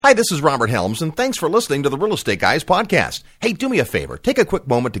Hi, this is Robert Helms, and thanks for listening to the Real Estate Guys podcast. Hey, do me a favor. Take a quick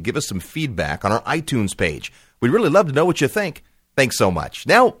moment to give us some feedback on our iTunes page. We'd really love to know what you think. Thanks so much.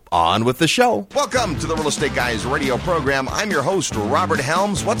 Now, on with the show. Welcome to the Real Estate Guys radio program. I'm your host, Robert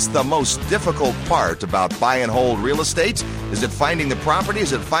Helms. What's the most difficult part about buy and hold real estate? Is it finding the property?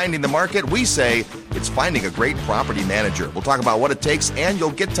 Is it finding the market? We say it's finding a great property manager. We'll talk about what it takes, and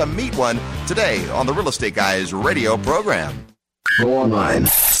you'll get to meet one today on the Real Estate Guys radio program. Go online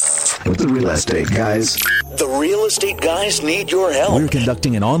with the Real Estate Guys. The Real Estate Guys need your help. We're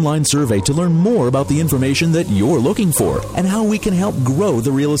conducting an online survey to learn more about the information that you're looking for and how we can help grow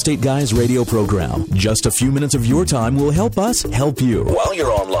the Real Estate Guys radio program. Just a few minutes of your time will help us help you. While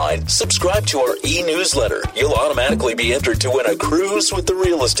you're online, subscribe to our e-newsletter. You'll automatically be entered to win a cruise with the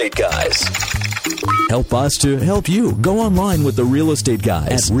Real Estate Guys. Help us to help you. Go online with the Real Estate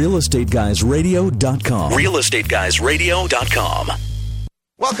Guys at realestateguysradio.com. realestateguysradio.com.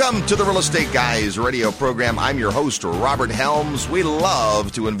 Welcome to the Real Estate Guys radio program. I'm your host, Robert Helms. We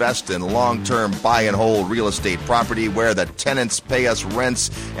love to invest in long-term buy and hold real estate property where the tenants pay us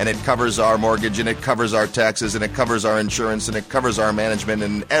rents and it covers our mortgage and it covers our taxes and it covers our insurance and it covers our management,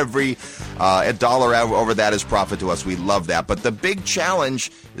 and every a dollar over that is profit to us. We love that. But the big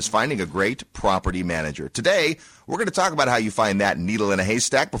challenge is finding a great property manager. Today, we're going to talk about how you find that needle in a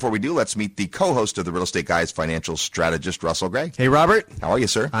haystack. Before we do, let's meet the co-host of the Real Estate Guys, Financial Strategist, Russell Gray. Hey, Robert. How are you,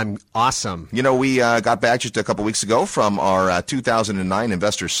 sir? I'm awesome. You know, we got back just a couple weeks ago from our 2009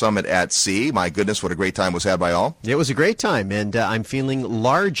 Investor Summit at Sea. My goodness, what a great time was had by all. It was a great time, and I'm feeling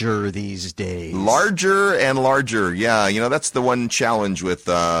larger these days. Larger and larger, yeah. You know, that's the one challenge with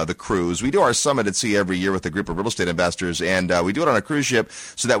the cruise. We do our summit at sea every year with a group of real estate investors, and we do it on a cruise ship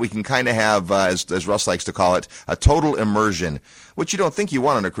so that we can kind of have, as Russ likes to call it, a total immersion, which you don't think you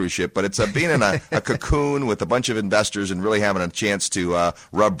want on a cruise ship, but it's being in a cocoon with a bunch of investors and really having a chance to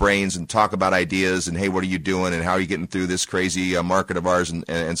rub brains and talk about ideas and, hey, what are you doing and how are you getting through this crazy market of ours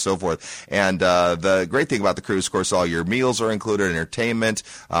and so forth. And the great thing about the cruise, of course, all your meals are included, entertainment,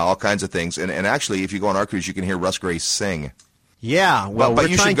 all kinds of things. And actually, if you go on our cruise, you can hear Russ Gray sing. Yeah, well, but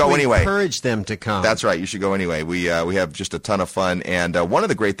you should go anyway. Encourage them to come. That's right. You should go anyway. We have just a ton of fun, and one of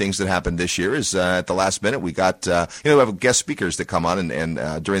the great things that happened this year is at the last minute we got we have guest speakers that come on,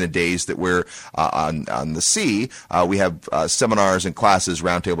 and during the days that we're on the sea, we have seminars and classes,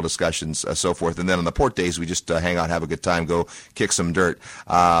 roundtable discussions, so forth, and then on the port days we just hang out, have a good time, go kick some dirt,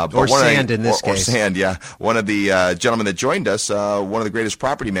 or sand in this case. Or sand, yeah. One of the gentlemen that joined us, one of the greatest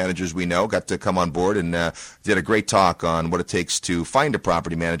property managers we know, got to come on board and did a great talk on what it takes to find a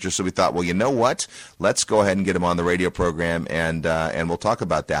property manager. So we thought, well, you know what? Let's go ahead and get him on the radio program, and we'll talk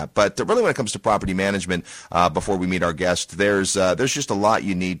about that. But really, when it comes to property management, before we meet our guest, there's just a lot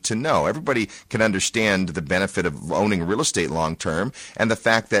you need to know. Everybody can understand the benefit of owning real estate long term, and the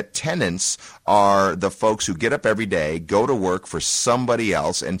fact that tenants are the folks who get up every day, go to work for somebody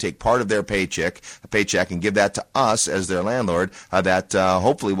else, and take part of their paycheck, and give that to us as their landlord. That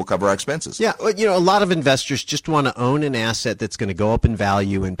hopefully will cover our expenses. Yeah, you know, a lot of investors just want to own an asset that's going to go up in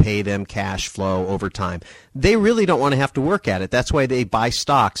value and pay them cash flow over time. They really don't want to have to work at it. That's why they buy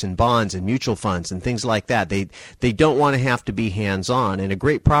stocks and bonds and mutual funds and things like that. They don't want to have to be hands-on. And a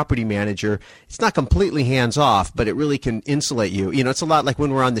great property manager, it's not completely hands-off, but it really can insulate you. You know, it's a lot like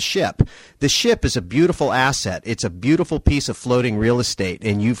when we're on the ship. The ship is a beautiful asset. It's a beautiful piece of floating real estate,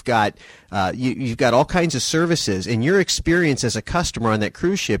 and you've got all kinds of services, and your experience as a customer on that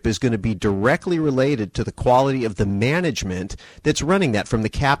cruise ship is going to be directly related to the quality of the management that's running that, from the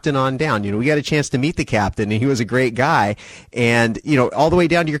captain on down. You know, we got a chance to meet the captain, and he was a great guy, and you know, all the way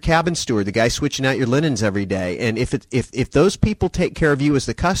down to your cabin steward, the guy switching out your linens every day. And if those people take care of you as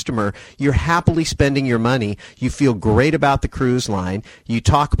the customer, you're happily spending your money. You feel great about the cruise line. You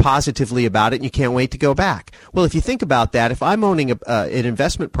talk positively about it, and you can't wait to go back. Well, if you think about that, if I'm owning an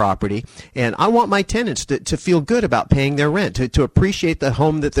investment property and I want my tenants to feel good about paying their rent, to appreciate the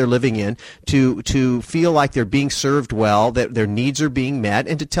home that they're living in, to feel like they're being served well, that their needs are being met,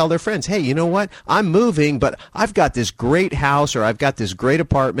 and to tell their friends, hey, you know what? I'm moving, but I've got this great house or I've got this great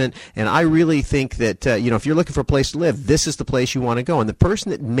apartment, and I really think that, if you're looking for a place to live, this is the place you want to go. And the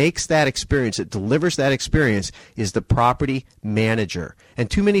person that makes that experience, that delivers that experience, is the property manager. And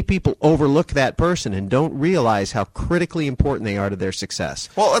too many people overlook that person and don't realize how critically important they are to their success.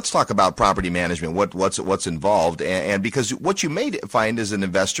 Well, let's talk about property management, what's involved, and because what you may find as an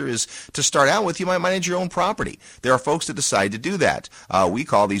investor is, to start out with, you might manage your own property. There are folks that decide to do that. We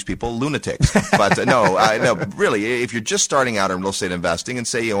call these people lunatics. But no, really, if you're just starting out in real estate investing and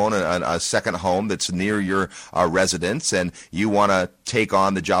say you own a second home that's near your residence and you want to take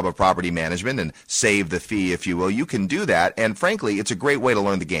on the job of property management and save the fee, if you will, you can do that. And frankly, it's a great way to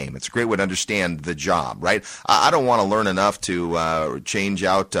learn the game. It's a great way to understand the job, right? I don't want to learn enough to change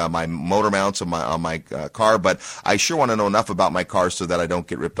out my motor mounts on my car, but I sure want to know enough about my car so that I don't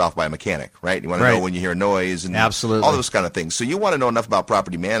get ripped off by a mechanic, right? You want to know when you hear noise and absolutely all those kind of things. So you want to know enough about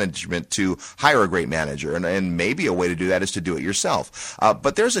property management to hire a great manager, and maybe a way to do that is to do it yourself.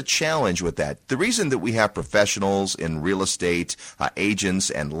 But there's a challenge with that. The reason that we have professionals in real estate, agents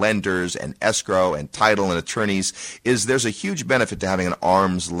and lenders and escrow and title and attorneys is there's a huge benefit to having an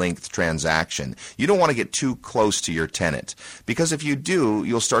arm's length transaction. You don't want to get too close to your tenant, because if you do,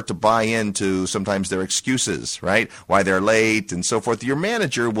 you'll start to buy into sometimes their excuses, right? Why they're late and so forth. Your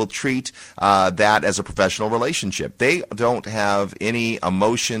manager will treat that as a professional relationship. They don't have any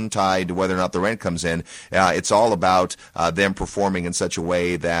emotion tied to whether or not the rent comes in. It's all about them performing in such a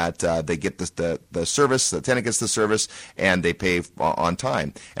way that they get the service, the tenant gets the service, and they pay on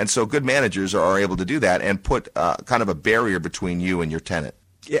time. And so good managers are able to do that and put kind of a barrier between you and your tenant.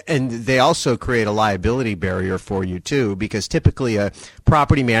 And they also create a liability barrier for you, too, because typically a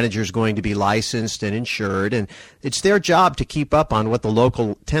property manager is going to be licensed and insured, and it's their job to keep up on what the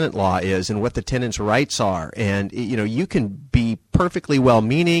local tenant law is and what the tenant's rights are. And, you can be perfectly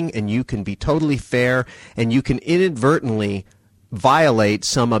well-meaning, and you can be totally fair, and you can inadvertently violate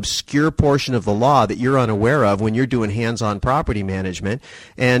some obscure portion of the law that you're unaware of when you're doing hands-on property management,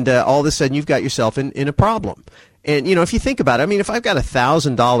 and all of a sudden you've got yourself in a problem. And, if you think about it, if I've got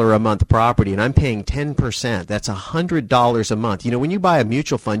 $1,000 a month property and I'm paying 10%, that's $100 a month. When you buy a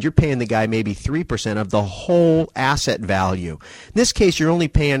mutual fund, you're paying the guy maybe 3% of the whole asset value. In this case, you're only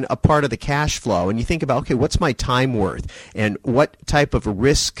paying a part of the cash flow. And you think about, okay, what's my time worth? And what type of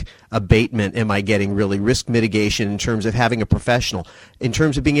risk abatement am I getting, really? Risk mitigation in terms of having a professional, in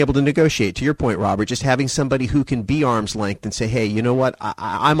terms of being able to negotiate. To your point, Robert, just having somebody who can be arm's length and say, hey, you know what?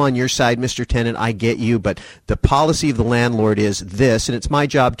 I'm on your side, Mr. Tenant. I get you, but the policy of the landlord is this, and it's my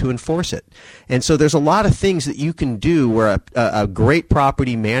job to enforce it. And so there's a lot of things that you can do where a great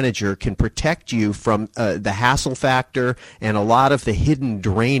property manager can protect you from the hassle factor and a lot of the hidden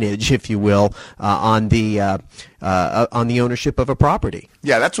drainage, if you will, on the ownership of a property.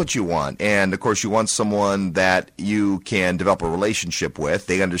 Yeah, that's what you want. And, of course, you want someone that you can develop a relationship with.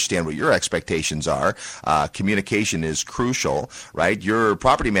 They understand what your expectations are. Communication is crucial, right? Your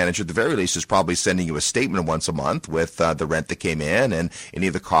property manager, at the very least, is probably sending you a statement once a month with the rent that came in and any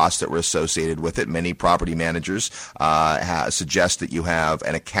of the costs that were associated with it. Many property managers suggest that you have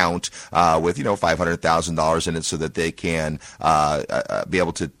an account with, $500,000 in it so that they can be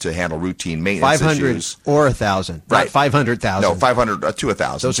able to handle routine maintenance 500 issues. Or 1,000, right? Not 500,000. No, 500 to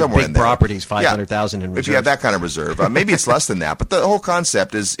 1,000. Those somewhere are big in there. properties, 500,000 in reserve. If you have that kind of reserve, maybe it's less than that. But the whole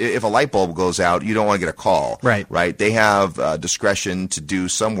concept is, if a light bulb goes out, you don't want to get a call. Right. They have discretion to do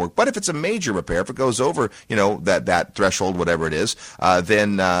some work. But if it's a major repair, if it goes over, that threshold, whatever it is,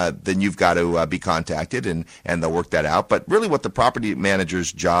 then you've got to be contacted and they'll work that out. But really, what the property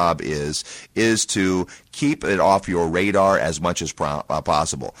manager's job is to keep it off your radar as much as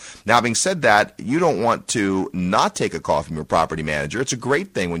possible. Now, having said that, you don't want to not take a call from your property manager. It's a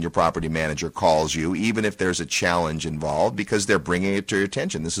great thing when your property manager calls you, even if there's a challenge involved, because they're bringing it to your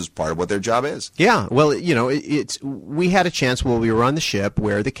attention. This is part of what their job is. Yeah, well, we had a chance while we were on the ship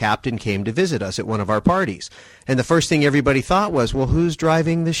where the captain came to visit us at one of our parties. And the first thing everybody thought was, well, who's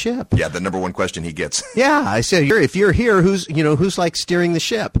driving the ship? Yeah, the number one question he gets. Yeah, I said, if you're here, who's like steering the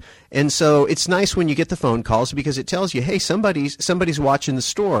ship? And so it's nice when you get the phone calls because it tells you, hey, somebody's watching the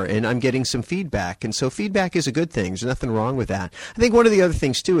store and I'm getting some feedback. And so feedback is a good thing. There's nothing wrong with that. I think one of the other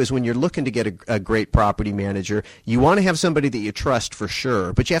things, too, is when you're looking to get a great property manager, you want to have somebody that you trust for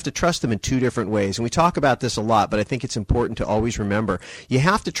sure, but you have to trust them in two different ways. And we talk about this a lot, but I think it's important to always remember, you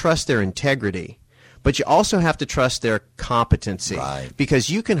have to trust their integrity. But you also have to trust their competency,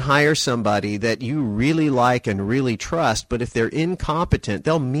 because you can hire somebody that you really like and really trust, but if they're incompetent,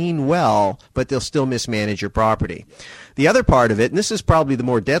 they'll mean well, but they'll still mismanage your property. The other part of it, and this is probably the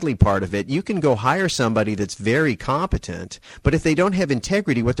more deadly part of it, you can go hire somebody that's very competent, but if they don't have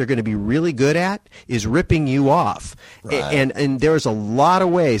integrity, what they're going to be really good at is ripping you off. And there's a lot of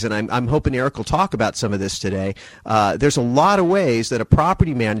ways, and I'm hoping Eric will talk about some of this today, there's a lot of ways that a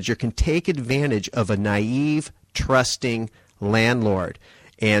property manager can take advantage of a naive, trusting landlord.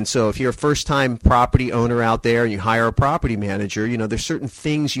 And so if you're a first-time property owner out there and you hire a property manager, there's certain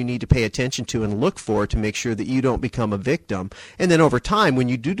things you need to pay attention to and look for to make sure that you don't become a victim. And then over time, when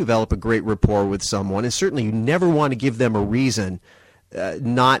you do develop a great rapport with someone, and certainly you never want to give them a reason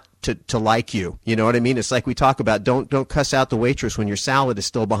not to like you. You know what I mean? It's like we talk about don't cuss out the waitress when your salad is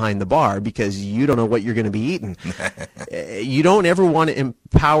still behind the bar because you don't know what you're going to be eating. You don't ever want to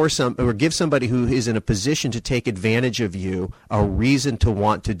empower or give somebody who is in a position to take advantage of you a reason to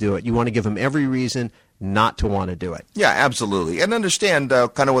want to do it. You want to give them every reason not to want to do it. Yeah, absolutely. And understand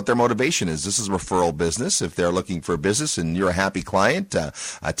kind of what their motivation is. This is a referral business. If they're looking for a business and you're a happy client, a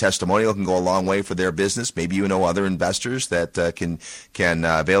testimonial can go a long way for their business. Maybe you know other investors that can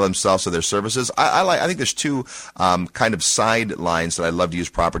avail themselves of their services. I think there's two kind of sidelines that I love to use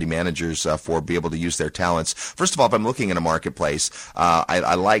property managers for, be able to use their talents. First of all, if I'm looking in a marketplace,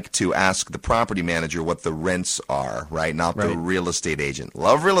 I like to ask the property manager what the rents are, right? Not the real estate agent.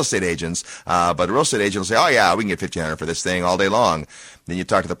 Love real estate agents, but the real estate agent will say, oh yeah, we can get $1,500 for this thing all day long. Then you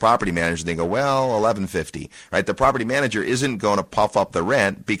talk to the property manager, and they go, well, $1,150, right? The property manager isn't going to puff up the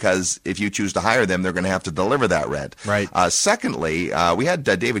rent because if you choose to hire them, they're going to have to deliver that rent. Right. Secondly, we had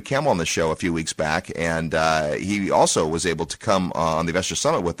David Campbell on the show a few weeks back, and he also was able to come on the Investor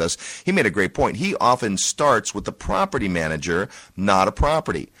Summit with us. He made a great point. He often starts with the property manager, not a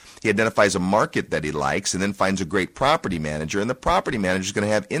property. He identifies a market that he likes and then finds a great property manager, and the property manager is going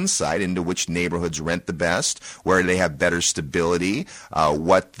to have insight into which neighborhoods rent the best, where they have better stability,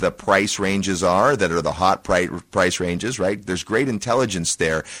 what the price ranges are that are the hot price ranges, right? There's great intelligence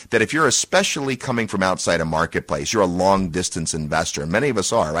there that if you're especially coming from outside a marketplace, you're a long-distance investor. Many of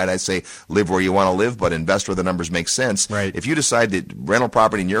us are, right? I say live where you want to live, but invest where the numbers make sense. Right. If you decide that rental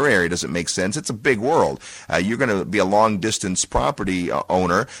property in your area doesn't make sense, it's a big world. You're going to be a long-distance property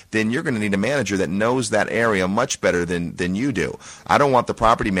owner, then you're going to need a manager that knows that area much better than you do. I don't want the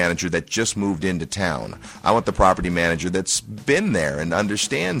property manager that just moved into town. I want the property manager that's been there and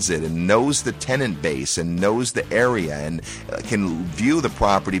understands it and knows the tenant base and knows the area and can view the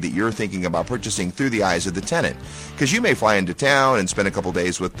property that you're thinking about purchasing through the eyes of the tenant. Because you may fly into town and spend a couple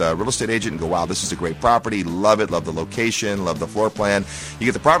days with the real estate agent and go, wow, this is a great property, love it, love the location, love the floor plan. You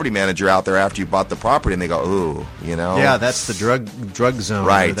get the property manager out there after you bought the property and they go, ooh, Yeah, that's the drug zone.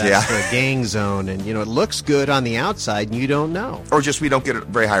 Right, that's the gang zone. And, it looks good on the outside and you don't know. Or just we don't get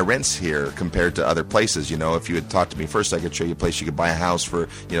very high rents here compared to other places. If you had talked to me first, I could show you a place you could buy a house for,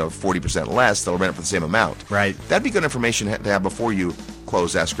 40% less. They'll rent it for the same amount. Right. That'd be good information to have before you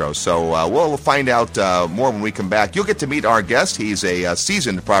close escrow. So we'll find out more when we come back. You'll get to meet our guest. He's a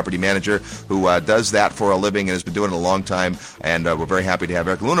seasoned property manager who does that for a living and has been doing it a long time. And we're very happy to have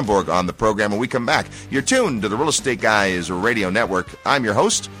Eric Luneborg on the program when we come back. You're tuned to the Real Estate Guys Radio Network. I'm your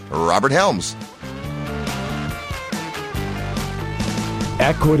host, Robert Helms.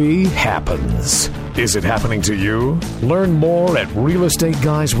 Equity happens. Is it happening to you? Learn more at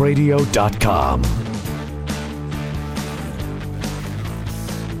realestateguysradio.com.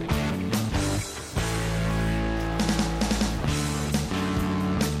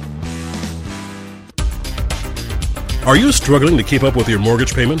 Are you struggling to keep up with your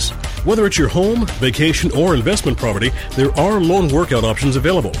mortgage payments? Whether it's your home, vacation, or investment property, there are loan workout options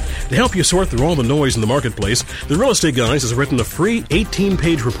available. To help you sort through all the noise in the marketplace, the Real Estate Guys has written a free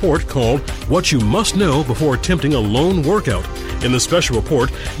 18-page report called What You Must Know Before Attempting a Loan Workout. In this special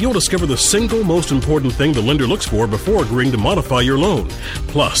report, you'll discover the single most important thing the lender looks for before agreeing to modify your loan.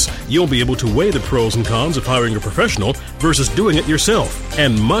 Plus, you'll be able to weigh the pros and cons of hiring a professional versus doing it yourself,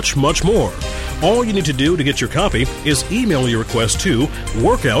 and much, much more. All you need to do to get your copy is email your request to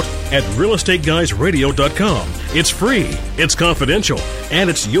workout@realestateguysradio.com. It's free, it's confidential, and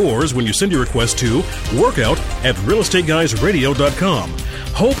it's yours when you send your request to workout@realestateguysradio.com.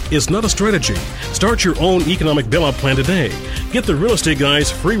 Hope is not a strategy. Start your own economic bailout plan today. Get the Real Estate Guys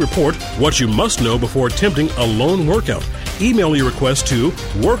free report, What You Must Know Before Attempting a Loan Workout. Email your request to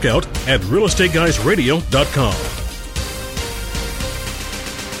workout@realestateguysradio.com.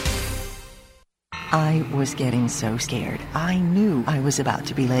 I was getting so scared. I knew I was about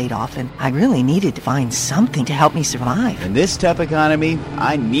to be laid off, and I really needed to find something to help me survive. In this tough economy,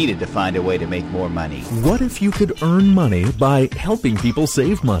 I needed to find a way to make more money. What if you could earn money by helping people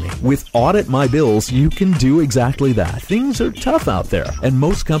save money? With Audit My Bills, you can do exactly that. Things are tough out there, and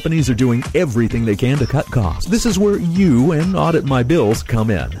most companies are doing everything they can to cut costs. This is where you and Audit My Bills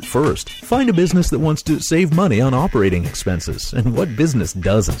come in. First, find a business that wants to save money on operating expenses. And what business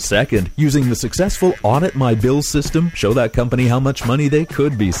doesn't? Second, using the success successful Audit My Bills system, show that company how much money they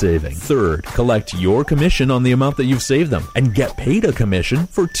could be saving. Third, collect your commission on the amount that you've saved them and get paid a commission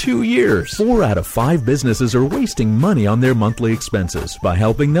for 2 years. 4 out of 5 businesses are wasting money on their monthly expenses. By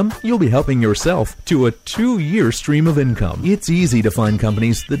helping them, you'll be helping yourself to a 2-year stream of income. It's easy to find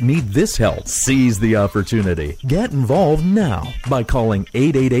companies that need this help. Seize the opportunity. Get involved now by calling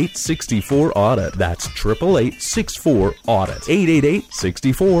 888-64-AUDIT. That's 888-64-AUDIT.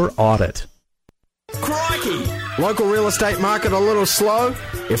 888-64-AUDIT. Crikey! Local real estate market a little slow?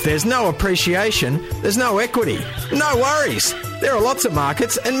 If there's no appreciation, there's no equity. No worries. There are lots of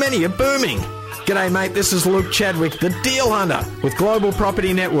markets and many are booming. G'day mate, this is Luke Chadwick, the Deal Hunter with Global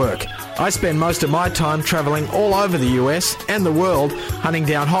Property Network. I spend most of my time travelling all over the US and the world, hunting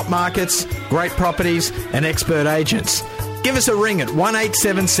down hot markets, great properties and expert agents. Give us a ring at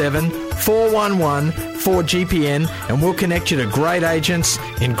 1-877-411-4GPN and we'll connect you to great agents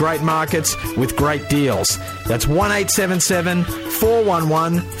in great markets with great deals. That's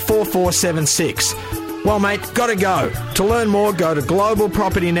 1-877-411-4476. Well, mate, gotta go. To learn more, go to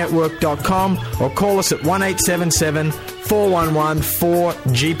globalpropertynetwork.com or call us at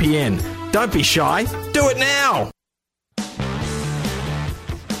 1-877-411-4GPN. Don't be shy. Do it now.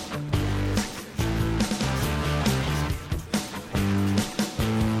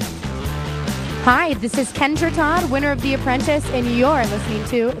 Hi, this is Kendra Todd, winner of The Apprentice, and you're listening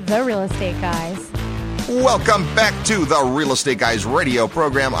to The Real Estate Guys. Welcome back to the Real Estate Guys radio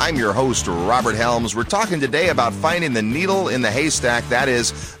program. I'm your host, Robert Helms. We're talking today about finding the needle in the haystack. That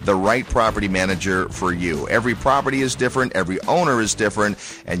is the right property manager for you. Every property is different. Every owner is different.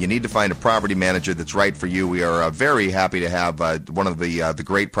 And you need to find a property manager that's right for you. We are very happy to have one of the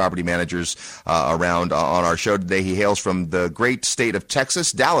great property managers around on our show today. He hails from the great state of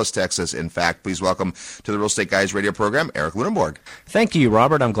Texas, Dallas, Texas. In fact, please welcome to the Real Estate Guys radio program, Eric Luneborg. Thank you,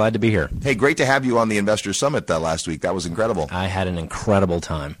 Robert. I'm glad to be here. Hey, great to have you on the Investor Summit last week. That was incredible. I had an incredible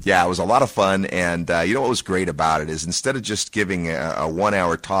time. Yeah, it was a lot of fun. And you know what was great about it is instead of just giving a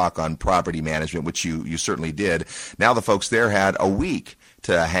 1-hour talk on property management, which you certainly did, now the folks there had a week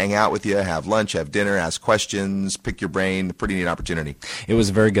to hang out with you, have lunch, have dinner, ask questions, pick your brain. Pretty neat opportunity. It was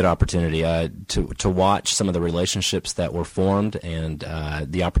a very good opportunity to watch some of the relationships that were formed and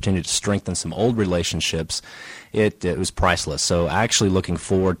the opportunity to strengthen some old relationships. It was priceless. So actually looking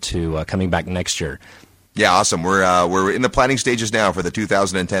forward to coming back next year. Yeah, awesome. We're in the planning stages now for the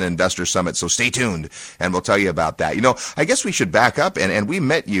 2010 Investor Summit, so stay tuned, and we'll tell you about that. You know, I guess we should back up, and we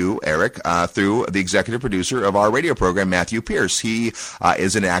met you, Eric, through the executive producer of our radio program, Matthew Pierce. He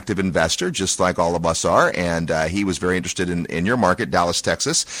is an active investor, just like all of us are, and he was very interested in your market, Dallas,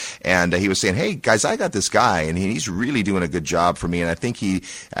 Texas, and he was saying, hey, guys, I got this guy, and he's really doing a good job for me, and I think you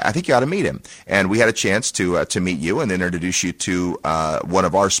ought to meet him. And we had a chance to meet you and then introduce you to one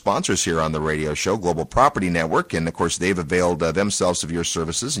of our sponsors here on the radio show, Global Property Network, and of course they've availed themselves of your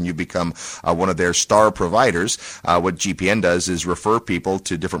services, and you become one of their star providers. What GPN does is refer people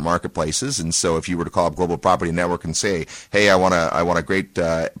to different marketplaces, and so if you were to call up Global Property Network and say, "Hey, I want a great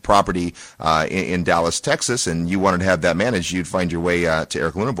property in Dallas, Texas," and you wanted to have that managed, you'd find your way to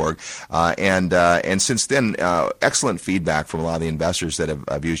Eric Luneborg. And since then, excellent feedback from a lot of the investors that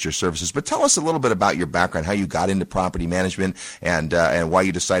have used your services. But tell us a little bit about your background, how you got into property management, and why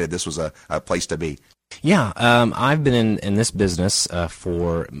you decided this was a place to be. Yeah, I've been in this business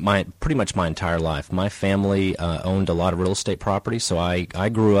for pretty much my entire life. My family owned a lot of real estate property, so I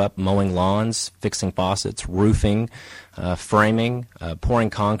grew up mowing lawns, fixing faucets, roofing, framing, pouring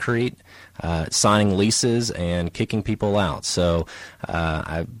concrete, signing leases, and kicking people out. So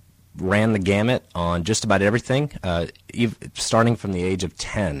I ran the gamut on just about everything, starting from the age of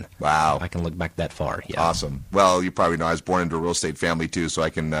 10. Wow. I can look back that far. Yeah. Awesome. Well, you probably know I was born into a real estate family too, so I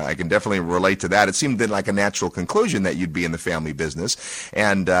can definitely relate to that. It seemed then like a natural conclusion that you'd be in the family business.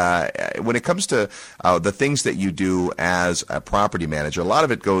 And when it comes to the things that you do as a property manager, a lot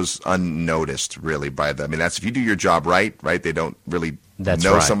of it goes unnoticed, really, by them. I mean, that's if you do your job right? They don't really know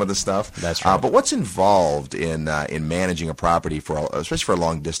right. Some of the stuff. That's right. But what's involved in managing a property especially for a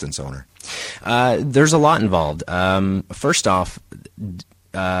long distance owner? There's a lot involved. First off,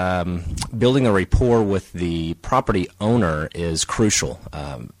 building a rapport with the property owner is crucial.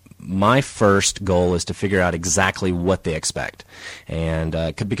 My first goal is to figure out exactly what they expect,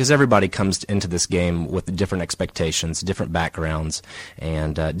 and because everybody comes into this game with different expectations, different backgrounds,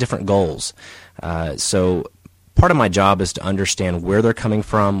 and different goals. So part of my job is to understand where they're coming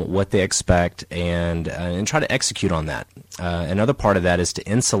from, what they expect, and try to execute on that. Another part of that is to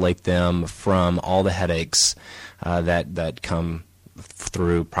insulate them from all the headaches that come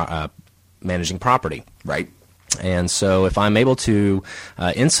through managing property. Right. And so if I'm able to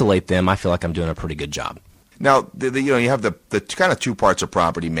insulate them, I feel like I'm doing a pretty good job. Now, you have the kind of two parts of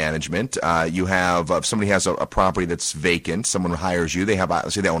property management. You have if somebody has a property that's vacant, someone hires you. They have,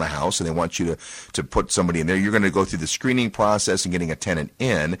 say, they own a house and they want you to put somebody in there. You're going to go through the screening process and getting a tenant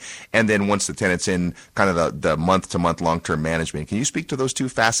in, and then once the tenant's in, kind of the month-to-month long-term management. Can you speak to those two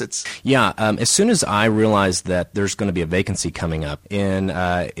facets? Yeah. As soon as I realize that there's going to be a vacancy coming up, in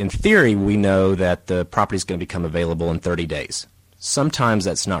theory, we know that the property is going to become available in 30 days. Sometimes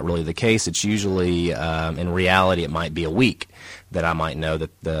that's not really the case. It's usually, in reality, it might be a week that I might know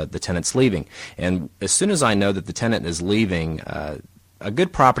that the tenant's leaving. And as soon as I know that the tenant is leaving, a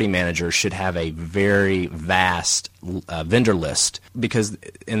good property manager should have a very vast vendor list, because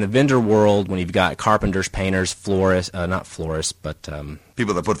in the vendor world, when you've got carpenters, painters, florists, not florists, but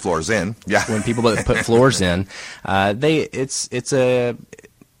people that put floors in, yeah. When people that put floors in,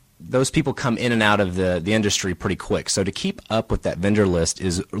 those people come in and out of the industry pretty quick. So to keep up with that vendor list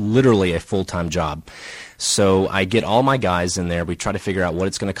is literally a full-time job. So I get all my guys in there. We try to figure out what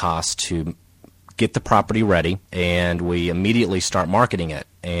it's going to cost to get the property ready, and we immediately start marketing it.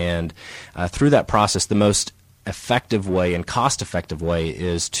 And through that process, the most effective way and cost-effective way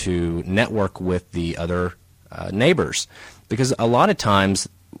is to network with the other neighbors, because a lot of times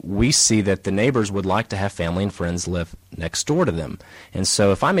we see that the neighbors would like to have family and friends live next door to them. And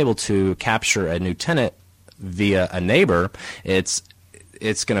so if I'm able to capture a new tenant via a neighbor, it's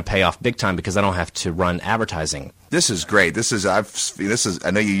going to pay off big time, because I don't have to run advertising. This is great.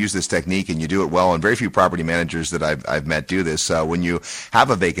 I know you use this technique and you do it well, and very few property managers that I've met do this. When you have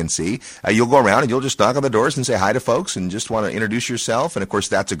a vacancy, you'll go around and you'll just knock on the doors and say hi to folks and just want to introduce yourself. And of course,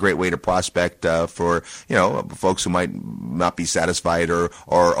 that's a great way to prospect for folks who might not be satisfied or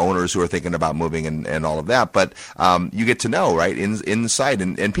owners who are thinking about moving and all of that. But you get to know right inside,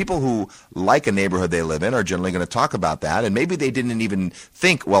 and people who like a neighborhood they live in are generally going to talk about that. And maybe they didn't even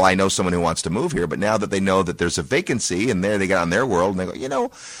think, well, I know someone who wants to move here, but now that they know that there's a vacancy, and there they get on their world, and they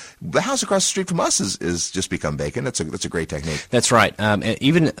go, the house across the street from us is just become vacant. That's a great technique. That's right. And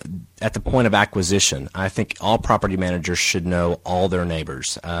even at the point of acquisition, I think all property managers should know all their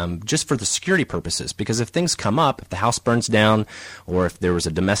neighbors, just for the security purposes. Because if things come up, if the house burns down, or if there was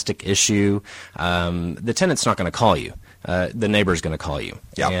a domestic issue, the tenant's not going to call you. The neighbor's going to call you.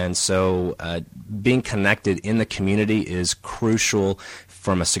 Yep. And so being connected in the community is crucial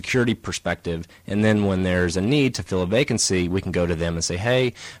from a security perspective. And then when there's a need to fill a vacancy, we can go to them and say,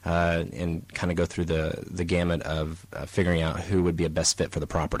 hey, and kind of go through the gamut of figuring out who would be a best fit for the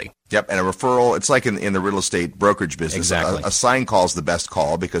property. Yep, and a referral, it's like in the real estate brokerage business. Exactly. A sign call is the best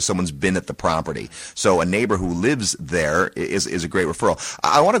call because someone's been at the property. So a neighbor who lives there is a great referral.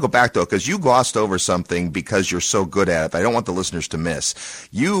 I want to go back, though, because you glossed over something because you're so good at it. I don't want the listeners to miss.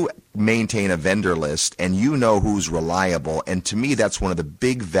 You maintain a vendor list, and you know who's reliable, and to me, that's one of the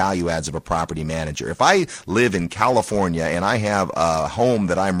big value adds of a property manager. If I live in California and I have a home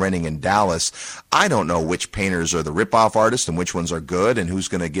that I'm renting in Dallas, I don't know which painters are the rip-off artists and which ones are good and who's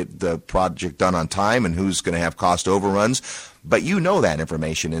going to get the project done on time and who's going to have cost overruns. But you know that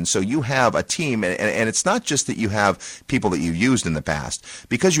information, and so you have a team, and it's not just that you have people that you've used in the past.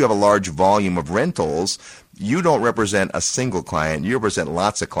 Because you have a large volume of rentals, you don't represent a single client. You represent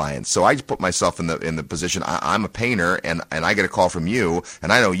lots of clients. So I put myself in the position, I'm a painter, and I get a call from you,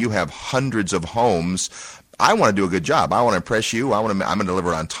 and I know you have hundreds of homes. I want to do a good job. I want to impress you. I'm going to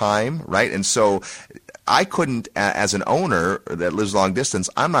deliver on time, right? And so I couldn't, as an owner that lives long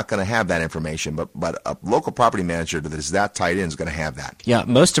distance, I'm not going to have that information, but a local property manager that is that tied in is going to have that. Yeah,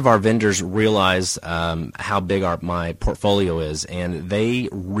 most of our vendors realize how big my portfolio is, and they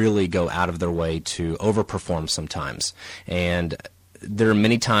really go out of their way to overperform sometimes. And there are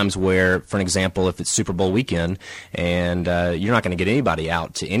many times where, for an example, if it's Super Bowl weekend and you're not going to get anybody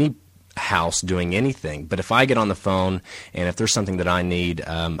out to any house doing anything, but if I get on the phone and if there's something that I need,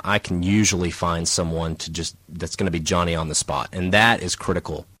 I can usually find someone that's going to be Johnny on the spot, and that is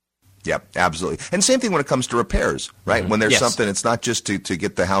critical. Yep, absolutely. And same thing when it comes to repairs, right? Mm-hmm. When there's Yes. something, it's not just to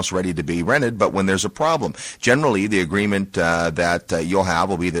get the house ready to be rented, but when there's a problem. Generally, the agreement that you'll have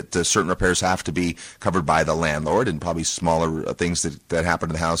will be that certain repairs have to be covered by the landlord, and probably smaller things that happen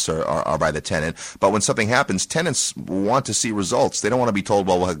to the house are by the tenant. But when something happens, tenants want to see results. They don't want to be told,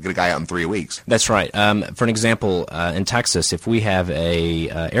 well, we'll get a guy out in 3 weeks. That's right. For an example, in Texas, if we have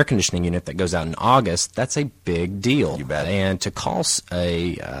a air conditioning unit that goes out in August, that's a big deal. You bet. And to call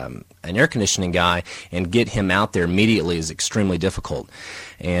an air conditioning guy and get him out there immediately is extremely difficult.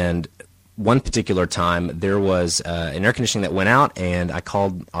 And one particular time, there was an air conditioning that went out, and I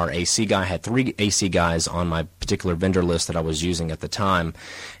called our AC guy. I had 3 AC guys on my particular vendor list that I was using at the time,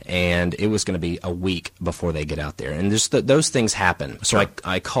 and it was going to be a week before they get out there. And just those things happen. So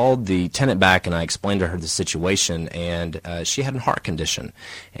I called the tenant back and I explained to her the situation, and she had a heart condition,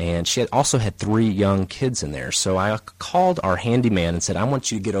 and she also had 3 young kids in there. So I called our handyman and said, I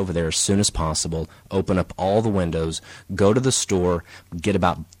want you to get over there as soon as possible, open up all the windows, go to the store, get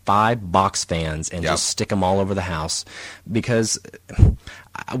about 5 box fans, and just stick them all over the house, because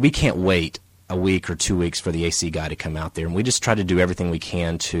we can't wait a week or 2 weeks for the AC guy to come out there. And we just try to do everything we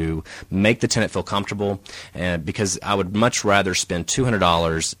can to make the tenant feel comfortable, because I would much rather spend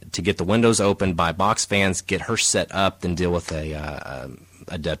 $200 to get the windows open, buy box fans, get her set up, than deal with a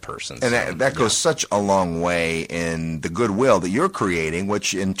dead person. And that goes such a long way in the goodwill that you're creating,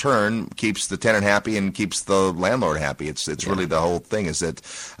 which in turn keeps the tenant happy and keeps the landlord happy. It's really the whole thing, is that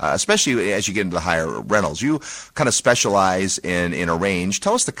especially as you get into the higher rentals, you kind of specialize in a range.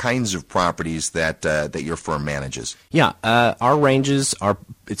 Tell us the kinds of properties that your firm manages. Yeah, our ranges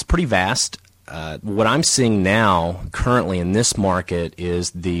it's pretty vast. What I'm seeing now currently in this market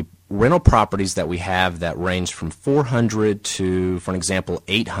is the rental properties that we have that range from 400 to, for an example,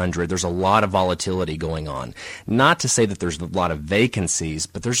 800. There's a lot of volatility going on. Not to say that there's a lot of vacancies,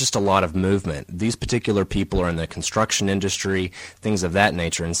 but there's just a lot of movement. These particular people are in the construction industry, things of that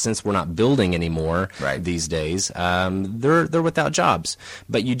nature, and since we're not building anymore these days, they're without jobs.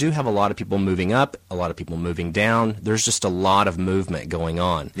 But you do have a lot of people moving up, a lot of people moving down. There's just a lot of movement going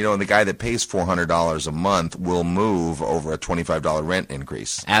on. You know, and the guy that pays $400 a month will move over a $25 rent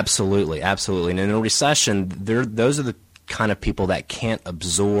increase. Absolutely. And in a recession, those are the kind of people that can't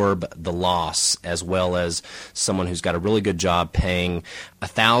absorb the loss, as well as someone who's got a really good job paying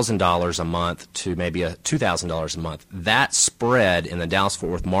 $1,000 a month to maybe $2,000 a month. That spread in the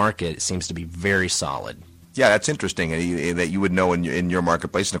Dallas-Fort Worth market seems to be very solid. Yeah, that's interesting, that you would know in your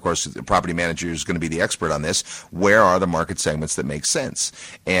marketplace, and of course the property manager is going to be the expert on this. Where are the market segments that make sense?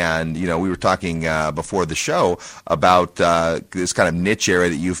 And we were talking before the show about this kind of niche area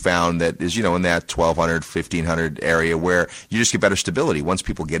that you found that is in that 1,200, 1,500 area, where you just get better stability. Once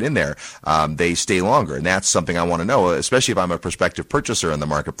people get in there, they stay longer, and that's something I want to know, especially if I'm a prospective purchaser in the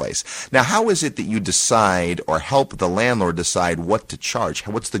marketplace. Now, how is it that you decide or help the landlord decide what to charge?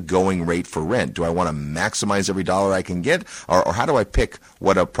 What's the going rate for rent? Do I want to maximize every dollar I can get, or how do I pick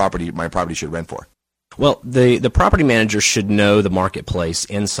what my property should rent for? Well, the property manager should know the marketplace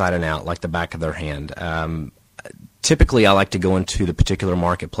inside and out, like the back of their hand. Typically, I like to go into the particular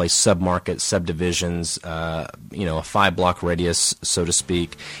marketplace, submarkets, subdivisions, a 5-block radius, so to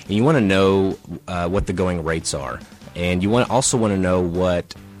speak. And you want to know what the going rates are, and you also want to know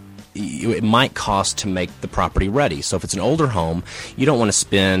what it might cost to make the property ready. So if it's an older home, you don't want to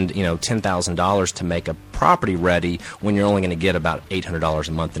spend $10,000 to make a property ready when you're only going to get about $800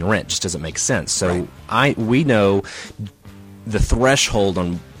 a month in rent. It just doesn't make sense. So we know the threshold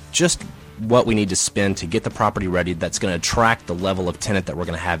on just what we need to spend to get the property ready that's going to attract the level of tenant that we're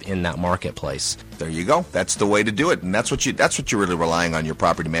going to have in that marketplace. There you go. That's the way to do it, and that's what you're really relying on your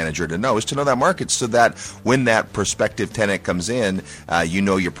property manager to know, is to know that market, so that when that prospective tenant comes in,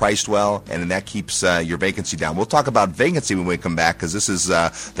 you're priced well, and that keeps your vacancy down. We'll talk about vacancy when we come back, because this is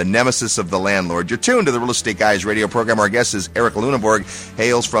the nemesis of the landlord. You're tuned to the Real Estate Guys radio program. Our guest is Eric Luneborg,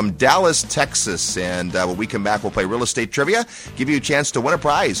 hails from Dallas, Texas, and when we come back, we'll play real estate trivia, give you a chance to win a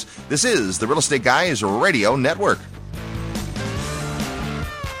prize. This is the Real Estate Guys Radio Network.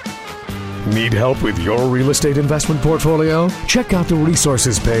 Need help with your real estate investment portfolio? Check out the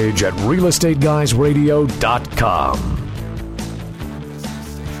resources page at realestateguysradio.com.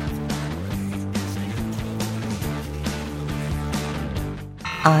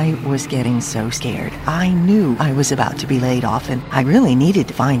 I was getting so scared. I knew I was about to be laid off, and I really needed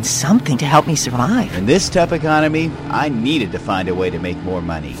to find something to help me survive. In this tough economy, I needed to find a way to make more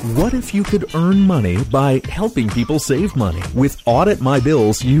money. What if you could earn money by helping people save money? With Audit My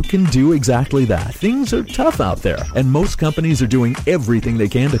Bills, you can do exactly that. Things are tough out there, and most companies are doing everything they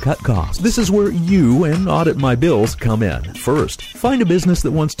can to cut costs. This is where you and Audit My Bills come in. First, find a business that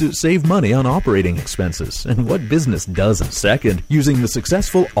wants to save money on operating expenses. And what business doesn't? Second, using the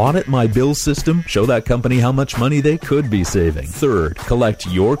successful Audit My Bills system, show that company how much money they could be saving. Third, collect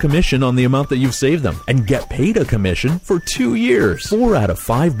your commission on the amount that you've saved them and get paid a commission for 2 years. 4 out of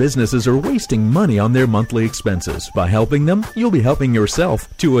 5 businesses are wasting money on their monthly expenses. By helping them, you'll be helping yourself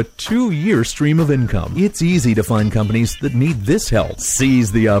to a 2-year stream of income. It's easy to find companies that need this help.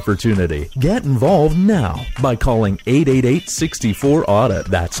 Seize the opportunity. Get involved now by calling 888-64-AUDIT.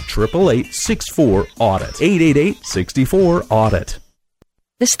 That's 888-64-AUDIT. 888-64-AUDIT.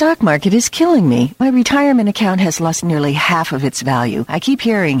 The stock market is killing me. My retirement account has lost nearly half of its value. I keep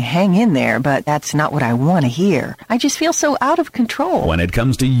hearing hang in there, but that's not what I want to hear. I just feel so out of control. When it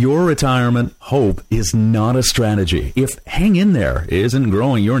comes to your retirement, hope is not a strategy. If hang in there isn't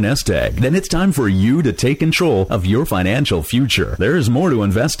growing your nest egg, then it's time for you to take control of your financial future. There is more to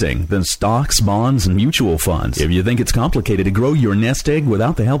investing than stocks, bonds, and mutual funds. If you think it's complicated to grow your nest egg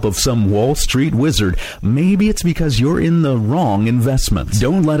without the help of some Wall Street wizard, maybe it's because you're in the wrong investments.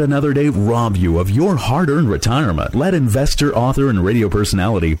 Don't let another day rob you of your hard-earned retirement. Let investor, author, and radio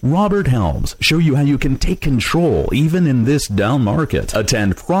personality Robert Helms show you how you can take control even in this down market.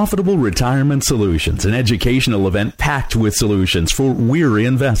 Attend Profitable Retirement Solutions, an educational event packed with solutions for weary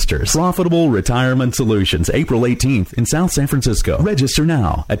investors. Profitable Retirement Solutions, April 18th in South San Francisco. Register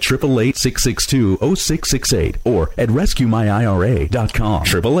now at 888-662-0668 or at RescueMyIRA.com.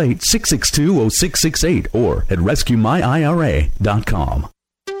 888-662-0668 or at RescueMyIRA.com.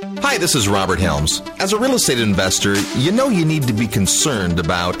 Hi, this is Robert Helms. As a real estate investor, you know you need to be concerned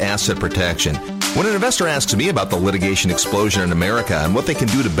about asset protection. When an investor asks me about the litigation explosion in America and what they can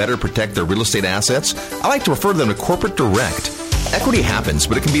do to better protect their real estate assets, I like to refer them to Corporate Direct. Equity happens,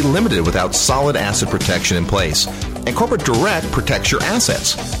 but it can be limited without solid asset protection in place. And Corporate Direct protects your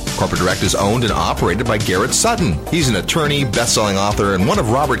assets. Corporate Direct is owned and operated by Garrett Sutton. He's an attorney, best-selling author, and one of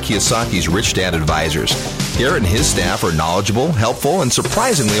Robert Kiyosaki's Rich Dad advisors. Garrett and his staff are knowledgeable, helpful, and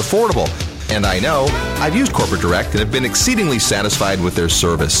surprisingly affordable. And I know, I've used Corporate Direct and have been exceedingly satisfied with their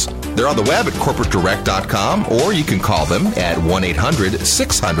service. They're on the web at corporatedirect.com, or you can call them at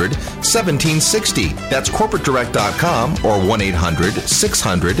 1-800-600-1760. That's corporatedirect.com or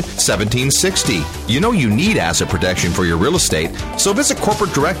 1-800-600-1760. You know you need asset protection for your real estate, so visit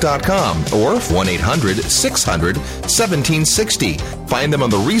corporatedirect.com or 1-800-600-1760. Find them on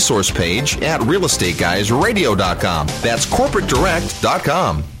the resource page at realestateguysradio.com. That's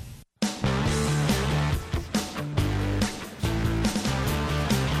corporatedirect.com.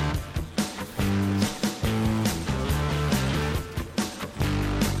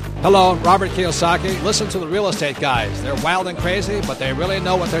 Hello, Robert Kiyosaki. Listen to the real estate guys. They're wild and crazy, but they really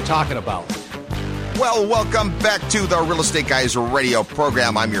know what they're talking about. Well, welcome back to the Real Estate Guys radio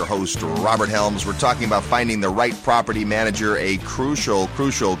program. I'm your host, Robert Helms. We're talking about finding the right property manager, a crucial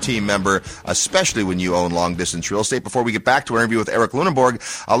team member, especially when you own long-distance real estate. Before we get back to our interview with Eric Luneborg,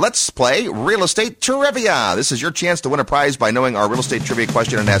 let's play Real Estate Trivia. This is your chance to win a prize by knowing our real estate trivia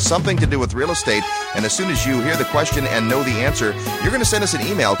question, and it has something to do with real estate. And as soon as you hear the question and know the answer, you're going to send us an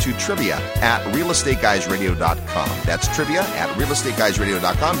email to trivia@realestateguysradio.com. That's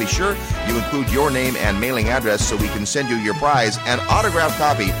trivia@realestateguysradio.com. Be sure you include your name and mailing address so we can send you your prize, an autographed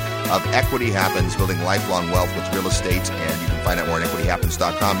copy of Equity Happens, Building Lifelong Wealth with Real Estate, and you can find out more at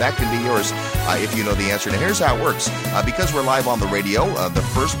equityhappens.com. That can be yours if you know the answer. Now, here's how it works. Because we're live on the radio, the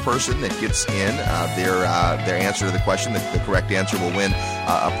first person that gets in their answer to the question, the correct answer, will win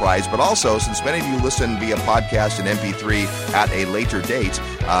a prize. But also, since many of you listen via podcast and MP3 at a later date,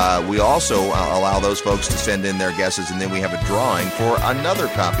 we also allow those folks to send in their guesses, and then we have a drawing for another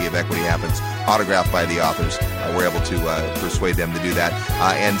copy of Equity Happens, autographed by the authors. We're able to persuade them to do that.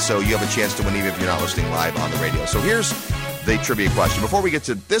 And so you have a chance to win even if you're not listening live on the radio. So here's the trivia question. Before we get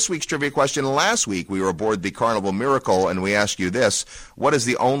to this week's trivia question, last week we were aboard the Carnival Miracle, and we asked you this: what is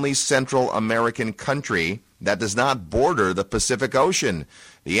the only Central American country that does not border the Pacific Ocean?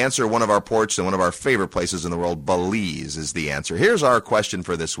 The answer, one of our ports and one of our favorite places in the world, Belize, is the answer. Here's our question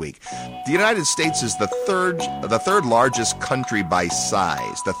for this week. The United States is the third largest country by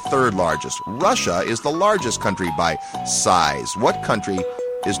size. The third largest. Russia is the largest country by size. What country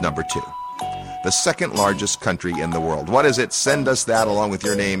is number 2? The second largest country in the world. What is it? Send us that along with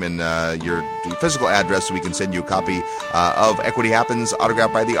your name and your physical address so we can send you a copy of Equity Happens,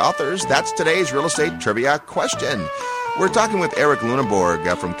 autographed by the authors. That's today's real estate trivia question. We're talking with Eric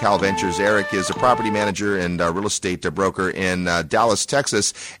Luneborg from Cal Ventures. Eric is a property manager and real estate broker in Dallas,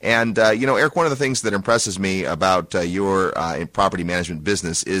 Texas. And, Eric, one of the things that impresses me about your property management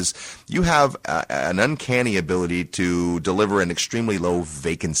business is you have an uncanny ability to deliver an extremely low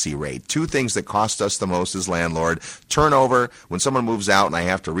vacancy rate. Two things that cost us the most as landlord: turnover, when someone moves out and I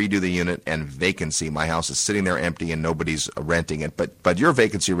have to redo the unit, and vacancy. My house is sitting there empty and nobody's renting it. But your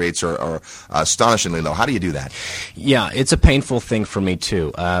vacancy rates are astonishingly low. How do you do that? Yeah, it's a painful thing for me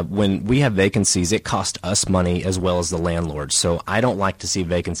too. When we have vacancies, it costs us money as well as the landlord. So I don't like to see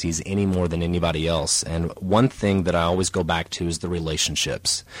vacancies any more than anybody else. And one thing that I always go back to is the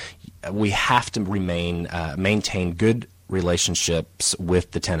relationships. We have to maintain good relationships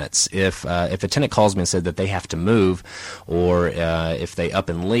with the tenants. If a tenant calls me and said that they have to move, or if they up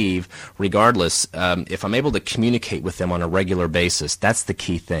and leave, regardless, if I'm able to communicate with them on a regular basis, that's the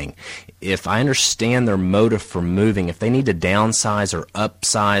key thing. If I understand their motive for moving, if they need to downsize or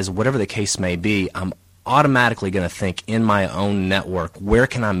upsize, whatever the case may be, I'm automatically going to think in my own network, where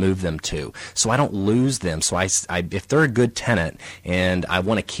can I move them to, so I don't lose them. So if they're a good tenant and I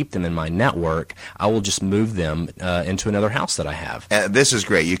want to keep them in my network, I will just move them into another house that I have. This is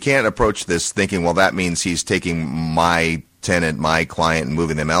great. You can't approach this thinking, well, that means he's taking my tenant, my client, and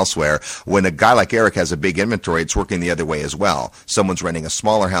moving them elsewhere. When a guy like Eric has a big inventory, it's working the other way as well. Someone's renting a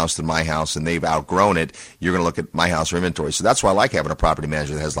smaller house than my house and they've outgrown it. You're going to look at my house or inventory. So that's why I like having a property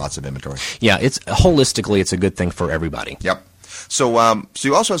manager that has lots of inventory. Yeah, it's holistically, it's a good thing for everybody. Yep. So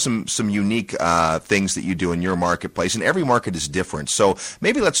you also have some unique things that you do in your marketplace, and every market is different. So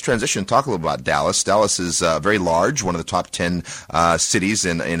maybe let's transition and talk a little about Dallas. Dallas is very large, one of the top 10 cities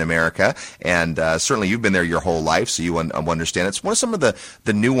in America, and certainly you've been there your whole life, so you understand it. So what are some of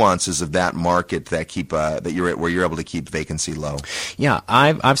the nuances of that market that where you're able to keep vacancy low? Yeah,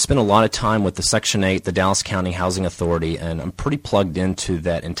 I've spent a lot of time with the Section 8, the Dallas County Housing Authority, and I'm pretty plugged into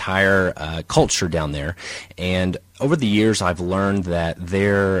that entire culture down there. And over the years, I've learned that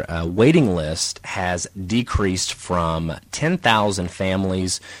their waiting list has decreased from 10,000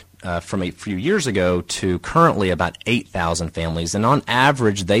 families from a few years ago to currently about 8,000 families. And on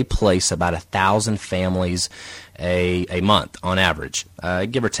average, they place about 1,000 families a month on average,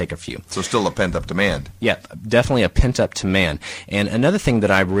 give or take a few. So still a pent-up demand. Yeah, definitely a pent-up demand. And another thing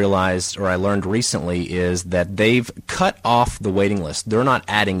that I've realized, or I learned recently, is that they've cut off the waiting list. They're not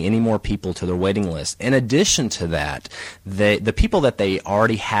adding any more people to their waiting list. In addition to that, the people that they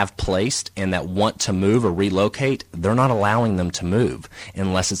already have placed and that want to move or relocate, they're not allowing them to move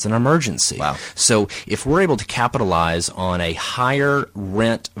unless it's an emergency. Wow. So if we're able to capitalize on a higher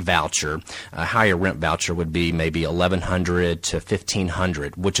rent voucher, a higher rent voucher would be maybe $1,100 to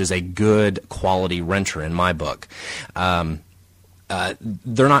 $1,500, which is a good quality renter in my book.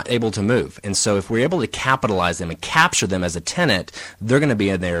 They're not able to move. And so if we're able to capitalize them and capture them as a tenant, they're going to be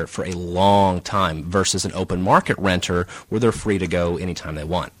in there for a long time versus an open market renter where they're free to go anytime they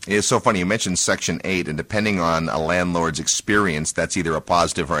want. It's so funny. You mentioned Section 8, and depending on a landlord's experience, that's either a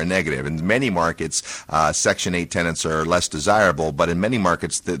positive or a negative. In many markets, Section 8 tenants are less desirable, but in many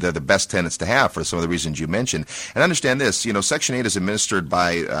markets, they're the best tenants to have for some of the reasons you mentioned. And understand this, Section 8 is administered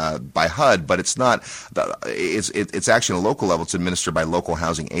by HUD, but it's not, it's actually on a local level, it's administered by local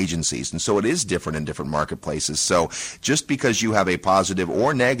housing agencies, and so it is different in different marketplaces. So just because you have a positive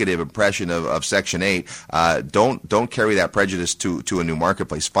or negative impression of Section 8, don't carry that prejudice to a new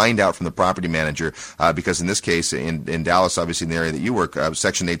marketplace. Find out from the property manager, because in this case, in Dallas, obviously in the area that you work,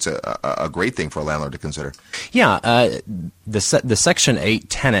 Section 8's a great thing for a landlord to consider. Yeah, the Section 8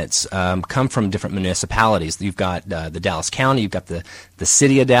 tenants come from different municipalities. You've got the Dallas County, you've got the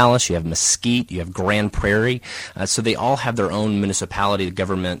city of Dallas, you have Mesquite, you have Grand Prairie. So they all have their own municipality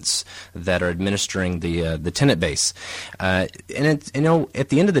governments that are administering the tenant base. And at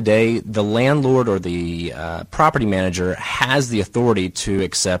the end of the day, the landlord or the property manager has the authority to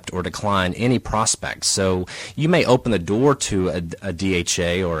accept or decline any prospect. So you may open the door to a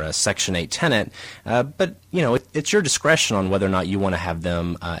DHA or a Section 8 tenant, but it's your discretion on whether or not you want to have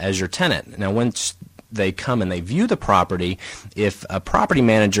them as your tenant. Now, once they come and they view the property, if a property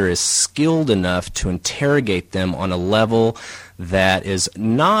manager is skilled enough to interrogate them on a level that is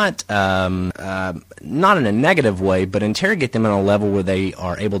not in a negative way, but interrogate them on a level where they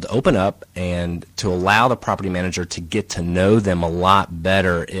are able to open up and to allow the property manager to get to know them a lot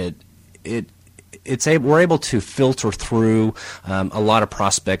better, we're able to filter through a lot of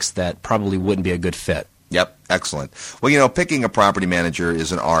prospects that probably wouldn't be a good fit. Yep, excellent. Well, picking a property manager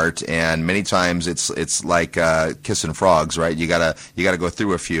is an art, and many times it's like kissing frogs, right? You gotta go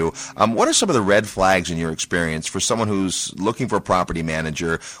through a few. What are some of the red flags in your experience for someone who's looking for a property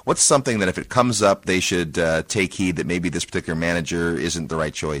manager? What's something that if it comes up, they should take heed that maybe this particular manager isn't the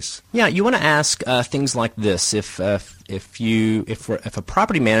right choice? Yeah, you want to ask things like this: if a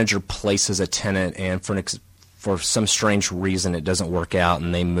property manager places a tenant and for some strange reason it doesn't work out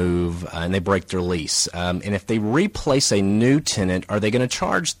and they move and they break their lease. And if they replace a new tenant, are they going to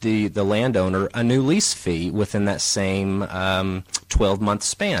charge the landowner a new lease fee within that same 12-month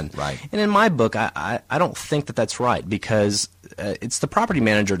span? Right. And in my book, I don't think that that's right, because it's the property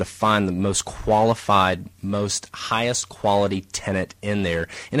manager to find the most qualified, most highest quality tenant in there.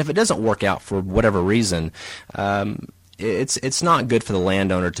 And if it doesn't work out for whatever reason, it's not good for the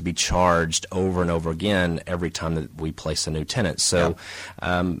landowner to be charged over and over again every time that we place a new tenant. So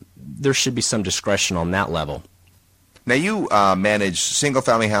there should be some discretion on that level. Now, you manage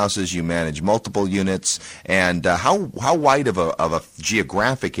single-family houses, you manage multiple units, and how wide of a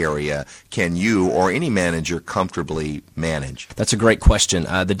geographic area can you or any manager comfortably manage? That's a great question.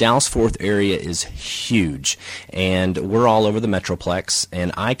 The Dallas-Fort Worth area is huge, and we're all over the Metroplex,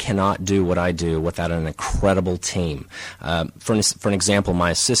 and I cannot do what I do without an incredible team. For an example, my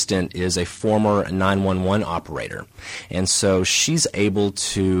assistant is a former 911 operator, and so she's able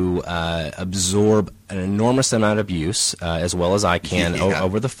to absorb an enormous amount of use, as well as I can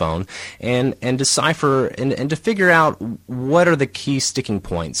over the phone, and decipher and to figure out what are the key sticking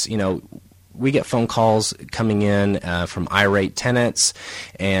points. You know, we get phone calls coming in from irate tenants,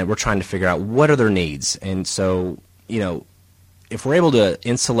 and we're trying to figure out what are their needs. And so, you know, if we're able to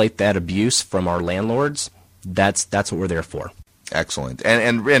insulate that abuse from our landlords, that's what we're there for. Excellent.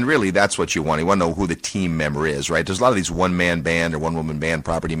 And really, that's what you want. You want to know who the team member is, right? There's a lot of these one-man band or one-woman band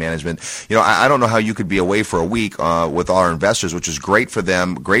property management. You know, I don't know how you could be away for a week with our investors, which is great for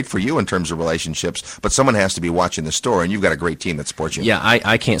them, great for you in terms of relationships, but someone has to be watching the store, and you've got a great team that supports you. Yeah,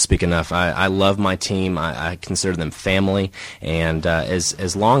 I can't speak enough. I love my team. I consider them family, and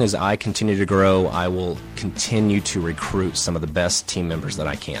as long as I continue to grow, I will continue to recruit some of the best team members that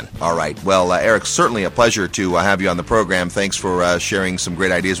I can. All right. Well, Eric, certainly a pleasure to have you on the program. Thanks for sharing some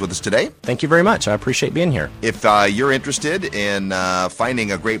great ideas with us today. Thank you very much. I appreciate being here. If you're interested in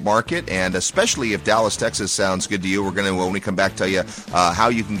finding a great market, and especially if Dallas, Texas sounds good to you, we're going to, when we come back, tell you how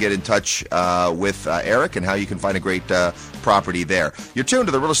you can get in touch with Eric and how you can find a great property there. You're tuned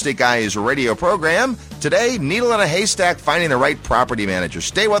to the Real Estate Guys radio program. Today, needle in a haystack, finding the right property manager.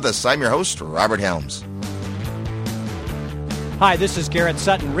 Stay with us. I'm your host, Robert Helms. Hi, this is Garrett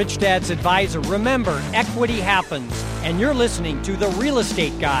Sutton, Rich Dad's advisor. Remember, equity happens, and you're listening to The Real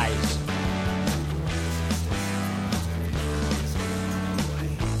Estate Guys.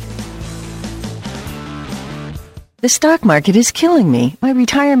 The stock market is killing me. My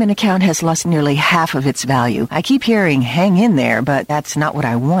retirement account has lost nearly half of its value. I keep hearing, hang in there, but that's not what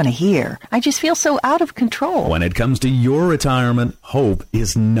I want to hear. I just feel so out of control. When it comes to your retirement, hope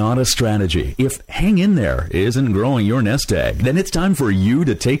is not a strategy. If hang in there isn't growing your nest egg, then it's time for you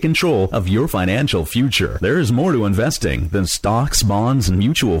to take control of your financial future. There is more to investing than stocks, bonds, and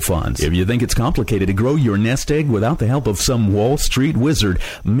mutual funds. If you think it's complicated to grow your nest egg without the help of some Wall Street wizard,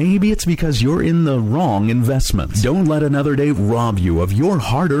 maybe it's because you're in the wrong investments. Don't let another day rob you of your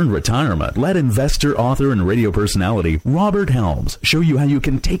hard-earned retirement. Let investor, author, and radio personality Robert Helms show you how you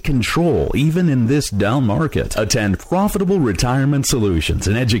can take control even in this down market. Attend Profitable Retirement Solutions,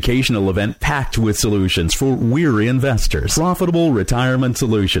 an educational event packed with solutions for weary investors. Profitable Retirement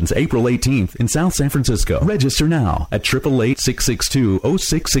Solutions, April 18th in South San Francisco. Register now at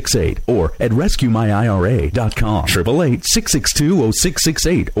 888-662-0668 or at RescueMyIRA.com.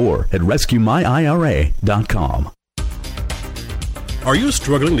 888-662-0668 or at RescueMyIRA.com. Are you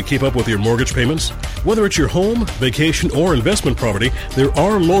struggling to keep up with your mortgage payments? Whether it's your home, vacation, or investment property, there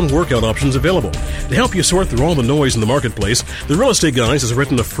are loan workout options available. To help you sort through all the noise in the marketplace, the Real Estate Guys has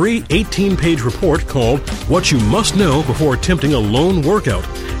written a free 18-page report called What You Must Know Before Attempting a Loan Workout.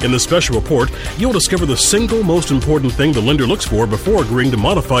 In this special report, you'll discover the single most important thing the lender looks for before agreeing to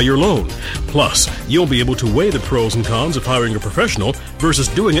modify your loan. Plus, you'll be able to weigh the pros and cons of hiring a professional versus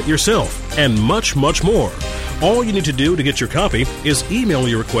doing it yourself, and much, much more. All you need to do to get your copy is email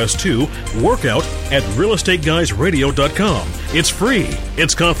your request to workout@realestateguysradio.com. It's free,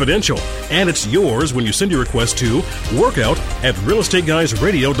 it's confidential, and it's yours when you send your request to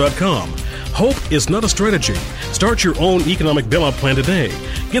workout@realestateguysradio.com. Hope is not a strategy. Start your own economic bailout plan today.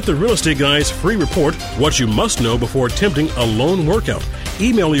 Get the Real Estate Guys free report, What You Must Know Before Attempting a Loan Workout.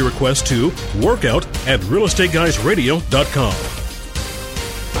 Email your request to workout@realestateguysradio.com.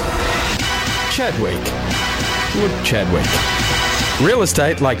 Chadwick. Look, Chadwick. Real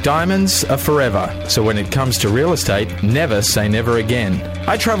estate, like diamonds, are forever. So when it comes to real estate, never say never again.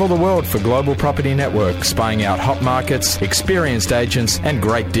 I travel the world for Global Property Network, spying out hot markets, experienced agents, and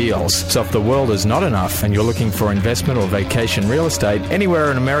great deals. So if the world is not enough and you're looking for investment or vacation real estate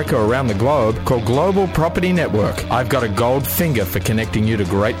anywhere in America or around the globe, call Global Property Network. I've got a gold finger for connecting you to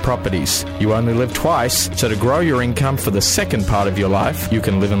great properties. You only live twice, so to grow your income for the second part of your life, you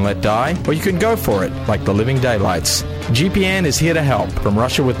can live and let die, or you can go for it, like the living daylights. GPN is here to help. From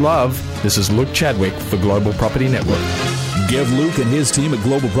Russia with Love, this is Luke Chadwick for Global Property Network. Give Luke and his team at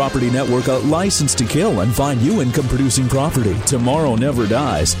Global Property Network a license to kill and find you income-producing property. Tomorrow never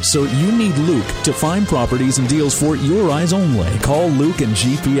dies, so you need Luke to find properties and deals for your eyes only. Call Luke and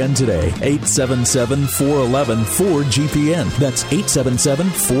GPN today, 877-411-4GPN. That's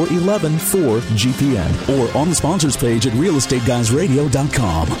 877-411-4GPN. Or on the sponsors page at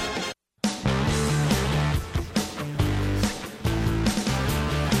realestateguysradio.com.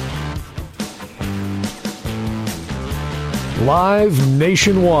 Live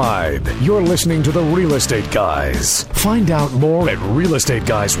nationwide. You're listening to The Real Estate Guys. Find out more at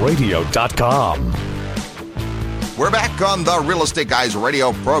realestateguysradio.com. We're back on the Real Estate Guys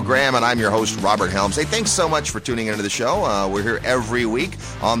radio program, and I'm your host, Robert Helms. Hey, thanks so much for tuning into the show. We're here every week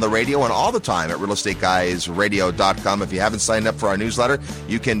on the radio and all the time at realestateguysradio.com. If you haven't signed up for our newsletter,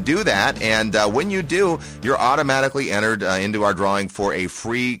 you can do that. And when you do, you're automatically entered into our drawing for a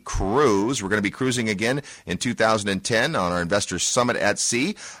free cruise. We're going to be cruising again in 2010 on our Investors Summit at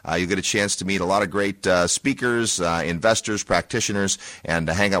Sea. You'll get a chance to meet a lot of great speakers, investors, practitioners, and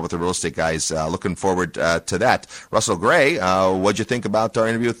hang out with the Real Estate Guys. Looking forward to that. Russell Gray, what'd you think about our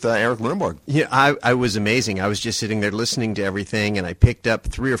interview with Eric Luneborg? Yeah, I was amazing. I was just sitting there listening to everything, and I picked up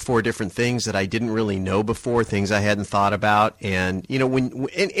 3 or 4 different things that I didn't really know before, things I hadn't thought about. And, you know,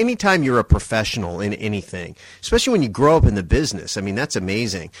 anytime you're a professional in anything, especially when you grow up in the business, I mean, that's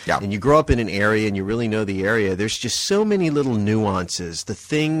amazing. Yeah. And you grow up in an area and you really know the area, there's just so many little nuances. The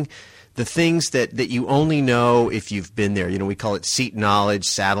things that you only know if you've been there. You know, we call it seat knowledge,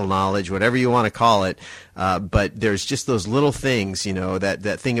 saddle knowledge, whatever you want to call it. But there's just those little things, you know,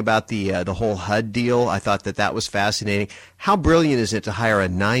 that thing about the whole HUD deal. I thought that was fascinating. How brilliant is it to hire a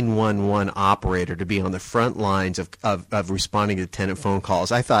 911 operator to be on the front lines of responding to tenant phone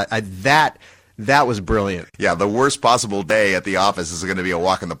calls? I thought that was brilliant. Yeah, the worst possible day at the office is going to be a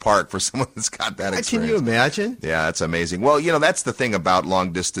walk in the park for someone that's got that experience. Can you imagine? Yeah, that's amazing. Well, you know, that's the thing about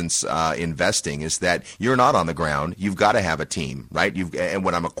long-distance investing is that you're not on the ground. You've got to have a team, right? And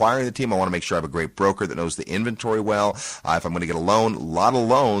when I'm acquiring the team, I want to make sure I have a great broker that knows the inventory well. If I'm going to get a loan, a lot of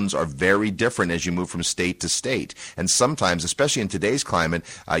loans are very different as you move from state to state. And sometimes, especially in today's climate,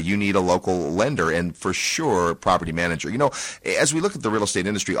 you need a local lender and for sure property manager. You know, as we look at the real estate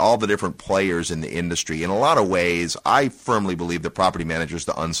industry, all the different players in the industry. In a lot of ways, I firmly believe the property manager is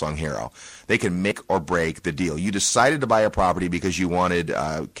the unsung hero. They can make or break the deal. You decided to buy a property because you wanted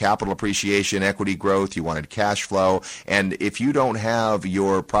capital appreciation, equity growth, you wanted cash flow, and if you don't have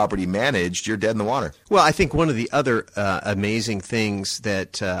your property managed, you're dead in the water. Well, I think one of the other amazing things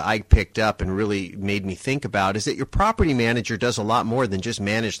that I picked up and really made me think about is that your property manager does a lot more than just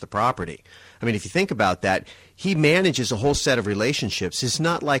manage the property. I mean, if you think about that, he manages a whole set of relationships. It's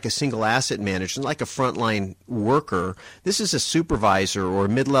not like a single asset manager. It's not like a frontline worker. This is a supervisor or a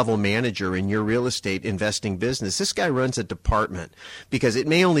mid-level manager in your real estate investing business. This guy runs a department because it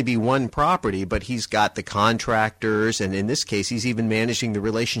may only be one property, but he's got the contractors, and in this case, he's even managing the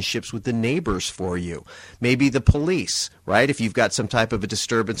relationships with the neighbors for you. Maybe the police, right? If you've got some type of a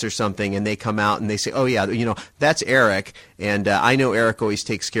disturbance or something and they come out and they say, oh, yeah, you know, that's Eric, and I know Eric always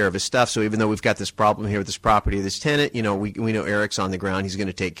takes care of his stuff, so even though we've got this problem here with this property, this tenant, you know, we know Eric's on the ground. He's going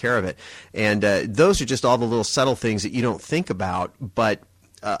to take care of it. And those are just all the little subtle things that you don't think about. But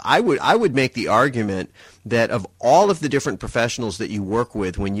I would make the argument that of all of the different professionals that you work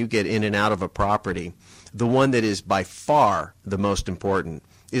with when you get in and out of a property, the one that is by far the most important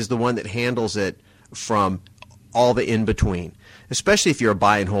is the one that handles it from all the in-between. Especially if you're a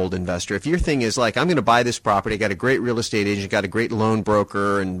buy and hold investor. If your thing is like, I'm going to buy this property, got a great real estate agent, got a great loan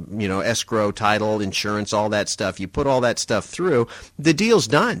broker, and, you know, escrow, title, insurance, all that stuff. You put all that stuff through, the deal's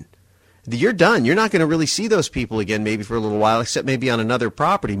done. You're done. You're not going to really see those people again maybe for a little while, except maybe on another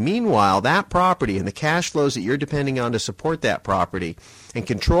property. Meanwhile, that property and the cash flows that you're depending on to support that property and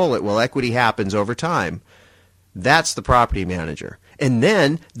control it while equity happens over time, that's the property manager. And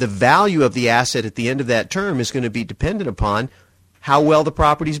then the value of the asset at the end of that term is going to be dependent upon how well the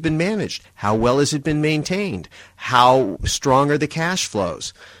property's been managed, how well has it been maintained, how strong are the cash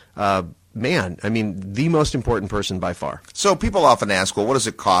flows. Man, I mean, the most important person by far. So people often ask, well, what does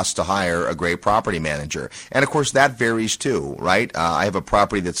it cost to hire a great property manager? And, of course, that varies too, right? I have a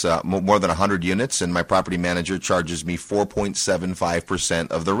property that's more than 100 units, and my property manager charges me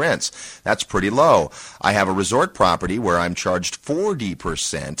 4.75% of the rents. That's pretty low. I have a resort property where I'm charged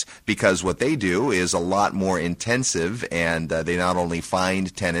 40% because what they do is a lot more intensive, and they not only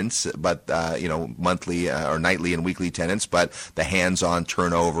find tenants, but, monthly or nightly and weekly tenants, but the hands-on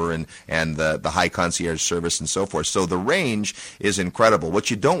turnover and the high concierge service and so forth. So the range is incredible. What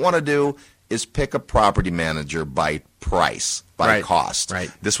you don't want to do is pick a property manager by price, by cost.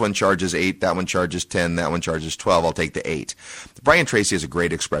 Right. This one charges 8, that one charges 10, that one charges 12. I'll take the 8. Brian Tracy has a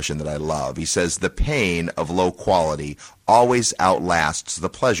great expression that I love. He says, the pain of low quality always outlasts the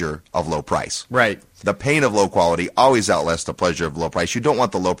pleasure of low price. Right. The pain of low quality always outlasts the pleasure of low price. You don't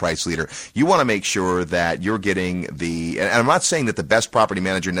want the low price leader. You want to make sure that you're getting and I'm not saying that the best property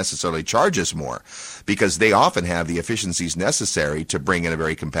manager necessarily charges more, because they often have the efficiencies necessary to bring in a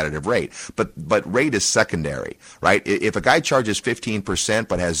very competitive rate. But rate is secondary, right? if a guy charges 15%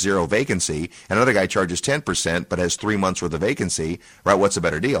 but has zero vacancy, and another guy charges 10% but has 3 months worth of vacancy, right? What's a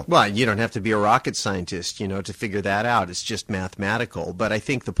better deal? Well, you don't have to be a rocket scientist, to figure that out. It's just mathematical. But I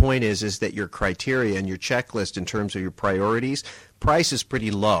think the point is that your criteria and your checklist in terms of your priorities, price is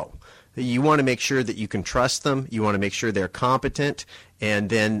pretty low. You want to make sure that you can trust them. You want to make sure they're competent, and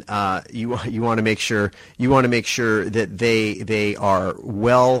then you want to make sure that they are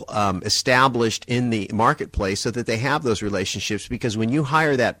well established in the marketplace, so that they have those relationships. Because when you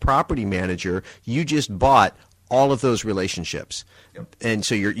hire that property manager, you just bought all of those relationships. Yep. And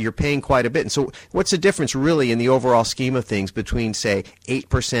so you're paying quite a bit. And so what's the difference really in the overall scheme of things between, say,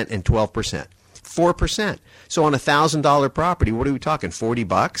 8% and 12%? 4%. So on a $1,000 property, what are we talking?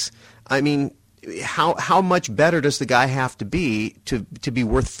 $40? I mean, how much better does the guy have to be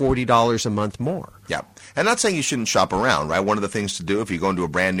worth $40 a month more? Yeah. And not saying you shouldn't shop around, right? One of the things to do if you go into a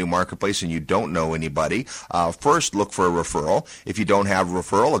brand new marketplace and you don't know anybody, first look for a referral. If you don't have a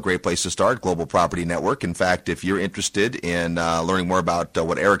referral, a great place to start, Global Property Network. In fact, if you're interested in learning more about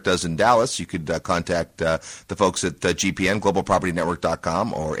what Eric does in Dallas, you could contact the folks at GPN,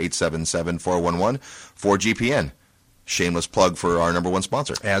 globalpropitynetwork.com, or 877-411-4GPN. Shameless plug for our number one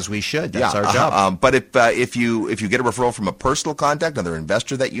sponsor. As we should. That's our job. But if you get a referral from a personal contact, another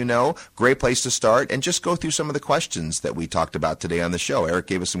investor that you know, great place to start, and just go through some of the questions that we talked about today on the show. Eric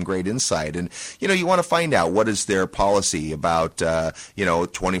gave us some great insight, and you want to find out what is their policy about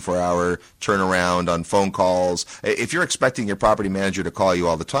 24-hour turnaround on phone calls. If you're expecting your property manager to call you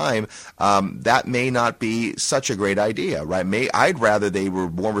all the time, that may not be such a great idea, right? I'd rather they were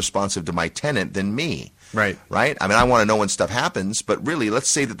more responsive to my tenant than me. Right. Right? I mean, I want to know when stuff happens, but really, let's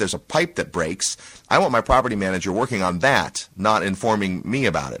say that there's a pipe that breaks. I want my property manager working on that, not informing me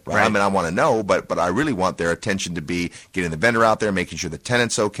about it. Right? I mean, I want to know, but I really want their attention to be getting the vendor out there, making sure the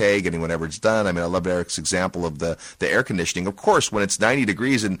tenant's okay, getting whatever it's done. I mean, I love Eric's example of the air conditioning. Of course, when it's 90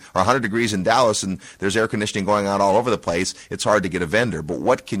 degrees or 100 degrees in Dallas and there's air conditioning going on all over the place, it's hard to get a vendor. But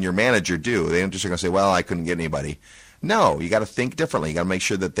what can your manager do? They're just going to say, well, I couldn't get anybody. No, you got to think differently. You got to make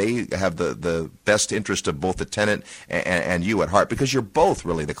sure that they have the best interest of both the tenant and you at heart, because you're both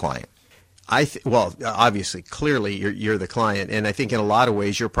really the client. Well, obviously, clearly, you're the client, and I think in a lot of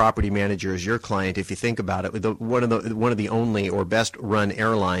ways, your property manager is your client. If you think about it, one of the only or best run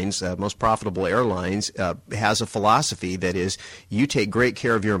airlines, most profitable airlines, has a philosophy that is, you take great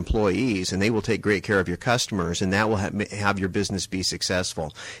care of your employees, and they will take great care of your customers, and that will have your business be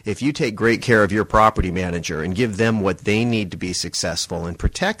successful. If you take great care of your property manager and give them what they need to be successful and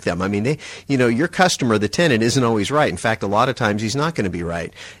protect them, I mean, your customer, the tenant, isn't always right. In fact, a lot of times he's not going to be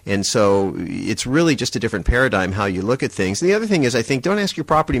right, and so it's really just a different paradigm how you look at things. And the other thing is, I think, don't ask your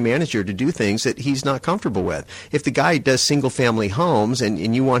property manager to do things that he's not comfortable with. If the guy does single-family homes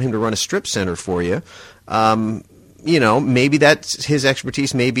and you want him to run a strip center for you, maybe that's his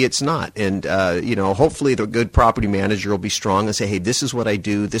expertise, maybe it's not. And, hopefully the good property manager will be strong and say, hey, this is what I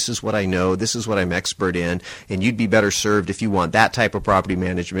do, this is what I know, this is what I'm expert in, and you'd be better served if you want that type of property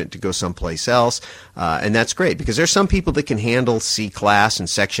management to go someplace else. And that's great, because there's some people that can handle C-Class and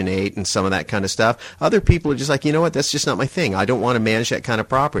Section 8 and some of that kind of stuff. Other people are just like, you know what, that's just not my thing. I don't want to manage that kind of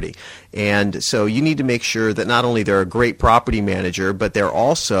property. And so you need to make sure that not only they're a great property manager, but they're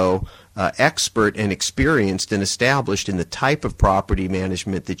also expert and experienced and established in the type of property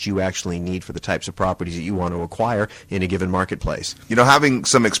management that you actually need for the types of properties that you want to acquire in a given marketplace. Having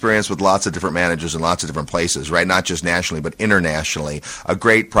some experience with lots of different managers in lots of different places, right? Not just nationally, but internationally, a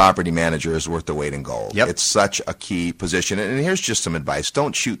great property manager is worth the weight in gold. Yep. It's such a key position. And here's just some advice.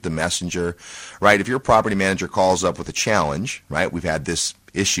 Don't shoot the messenger, right? If your property manager calls up with a challenge, right? We've had this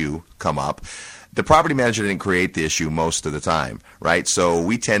issue come up. The property manager didn't create the issue most of the time, right? So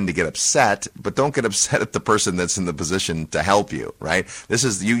we tend to get upset, but don't get upset at the person that's in the position to help you, right? This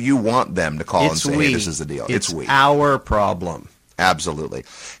is you want them to call and say, hey, this is the deal. It's our problem. Absolutely.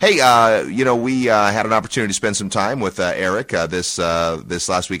 Hey, we had an opportunity to spend some time with Eric this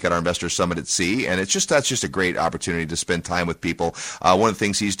last week at our Investor Summit at Sea, and that's just a great opportunity to spend time with people. One of the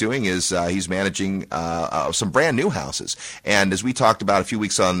things he's doing is he's managing some brand new houses, and as we talked about a few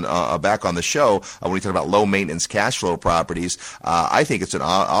weeks back on the show, when we talked about low maintenance cash flow properties, I think it's an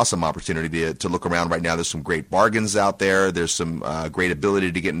awesome opportunity to look around right now. There's some great bargains out there. There's some great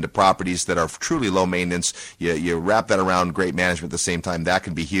ability to get into properties that are truly low maintenance. You wrap that around great management. at the same time. That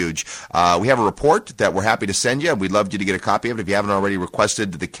can be huge. We have a report that we're happy to send you. We'd love you to get a copy of it. If you haven't already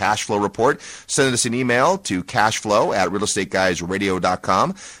requested the cash flow report, send us an email to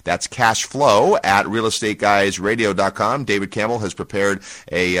cashflow@realestateguysradio.com. That's cashflow@realestateguysradio.com. David Campbell has prepared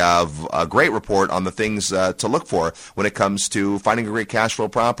a great report on the things to look for when it comes to finding a great cash flow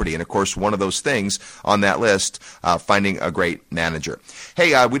property. And, of course, one of those things on that list, finding a great manager.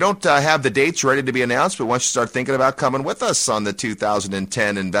 Hey, we don't have the dates ready to be announced, but once you start thinking about coming with us on the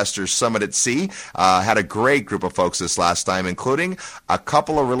 2010 Investors Summit at Sea, had a great group of folks this last time, including a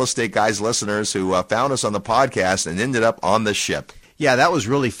couple of Real Estate Guys listeners who found us on the podcast and ended up on the ship. Yeah, that was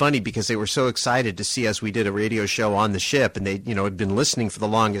really funny because they were so excited to see us. We did a radio show on the ship, and they, had been listening for the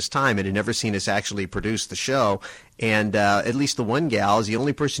longest time and had never seen us actually produce the show. And at least the one gal is the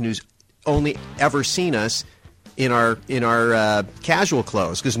only person who's only ever seen us in our casual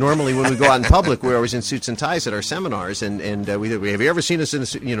clothes, because normally when we go out in public, we're always in suits and ties at our seminars. And we have you ever seen us in a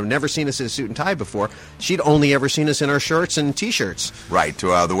never seen us in a suit and tie before? She'd only ever seen us in our shirts and T-shirts. Right.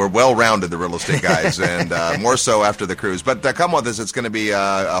 We're well-rounded, the Real Estate Guys, and more so after the cruise. But come with us. It's going to be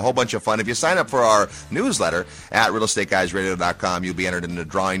a whole bunch of fun. If you sign up for our newsletter at realestateguysradio.com, you'll be entered in a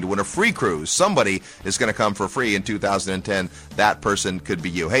drawing to win a free cruise. Somebody is going to come for free in 2010. That person could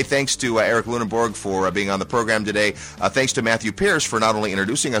be you. Hey, thanks to Eric Luneborg for being on the program today. Thanks to Matthew Pierce for not only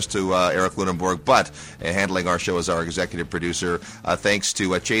introducing us to Eric Luneborg, but handling our show as our executive producer. Thanks to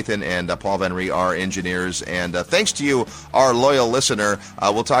Chathan and Paul Venry, our engineers. And thanks to you, our loyal listener.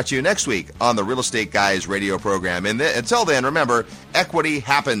 We'll talk to you next week on the Real Estate Guys radio program. And until then, remember, equity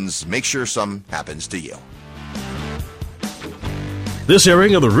happens. Make sure some happens to you. This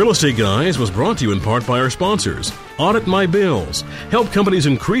airing of the Real Estate Guys was brought to you in part by our sponsors. Audit My Bills. Help companies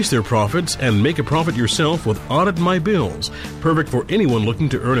increase their profits and make a profit yourself with Audit My Bills. Perfect for anyone looking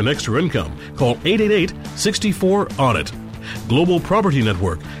to earn an extra income. Call 888-64-AUDIT. Global Property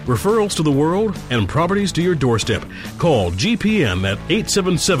Network. Referrals to the world and properties to your doorstep. Call GPN at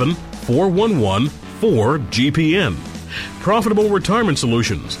 877-411-4GPN. Profitable Retirement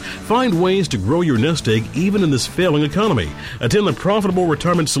Solutions. Find ways to grow your nest egg even in this failing economy. Attend the Profitable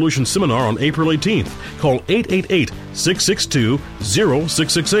Retirement Solutions Seminar on April 18th. Call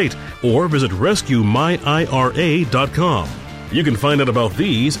 888-662-0668 or visit RescueMyIRA.com. You can find out about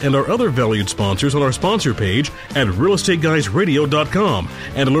these and our other valued sponsors on our sponsor page at realestateguysradio.com.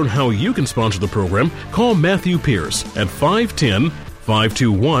 And to learn how you can sponsor the program, call Matthew Pierce at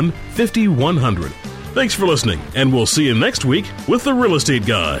 510-521-5100. Thanks for listening, and we'll see you next week with the Real Estate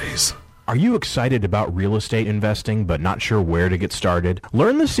Guys. Are you excited about real estate investing but not sure where to get started?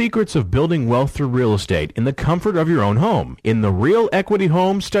 Learn the secrets of building wealth through real estate in the comfort of your own home. In the Real Equity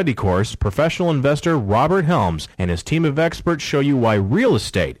Home Study Course, professional investor Robert Helms and his team of experts show you why real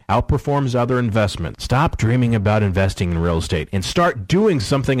estate outperforms other investments. Stop dreaming about investing in real estate and start doing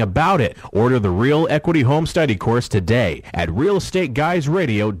something about it. Order the Real Equity Home Study Course today at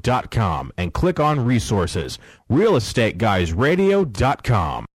realestateguysradio.com and click on resources.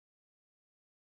 realestateguysradio.com.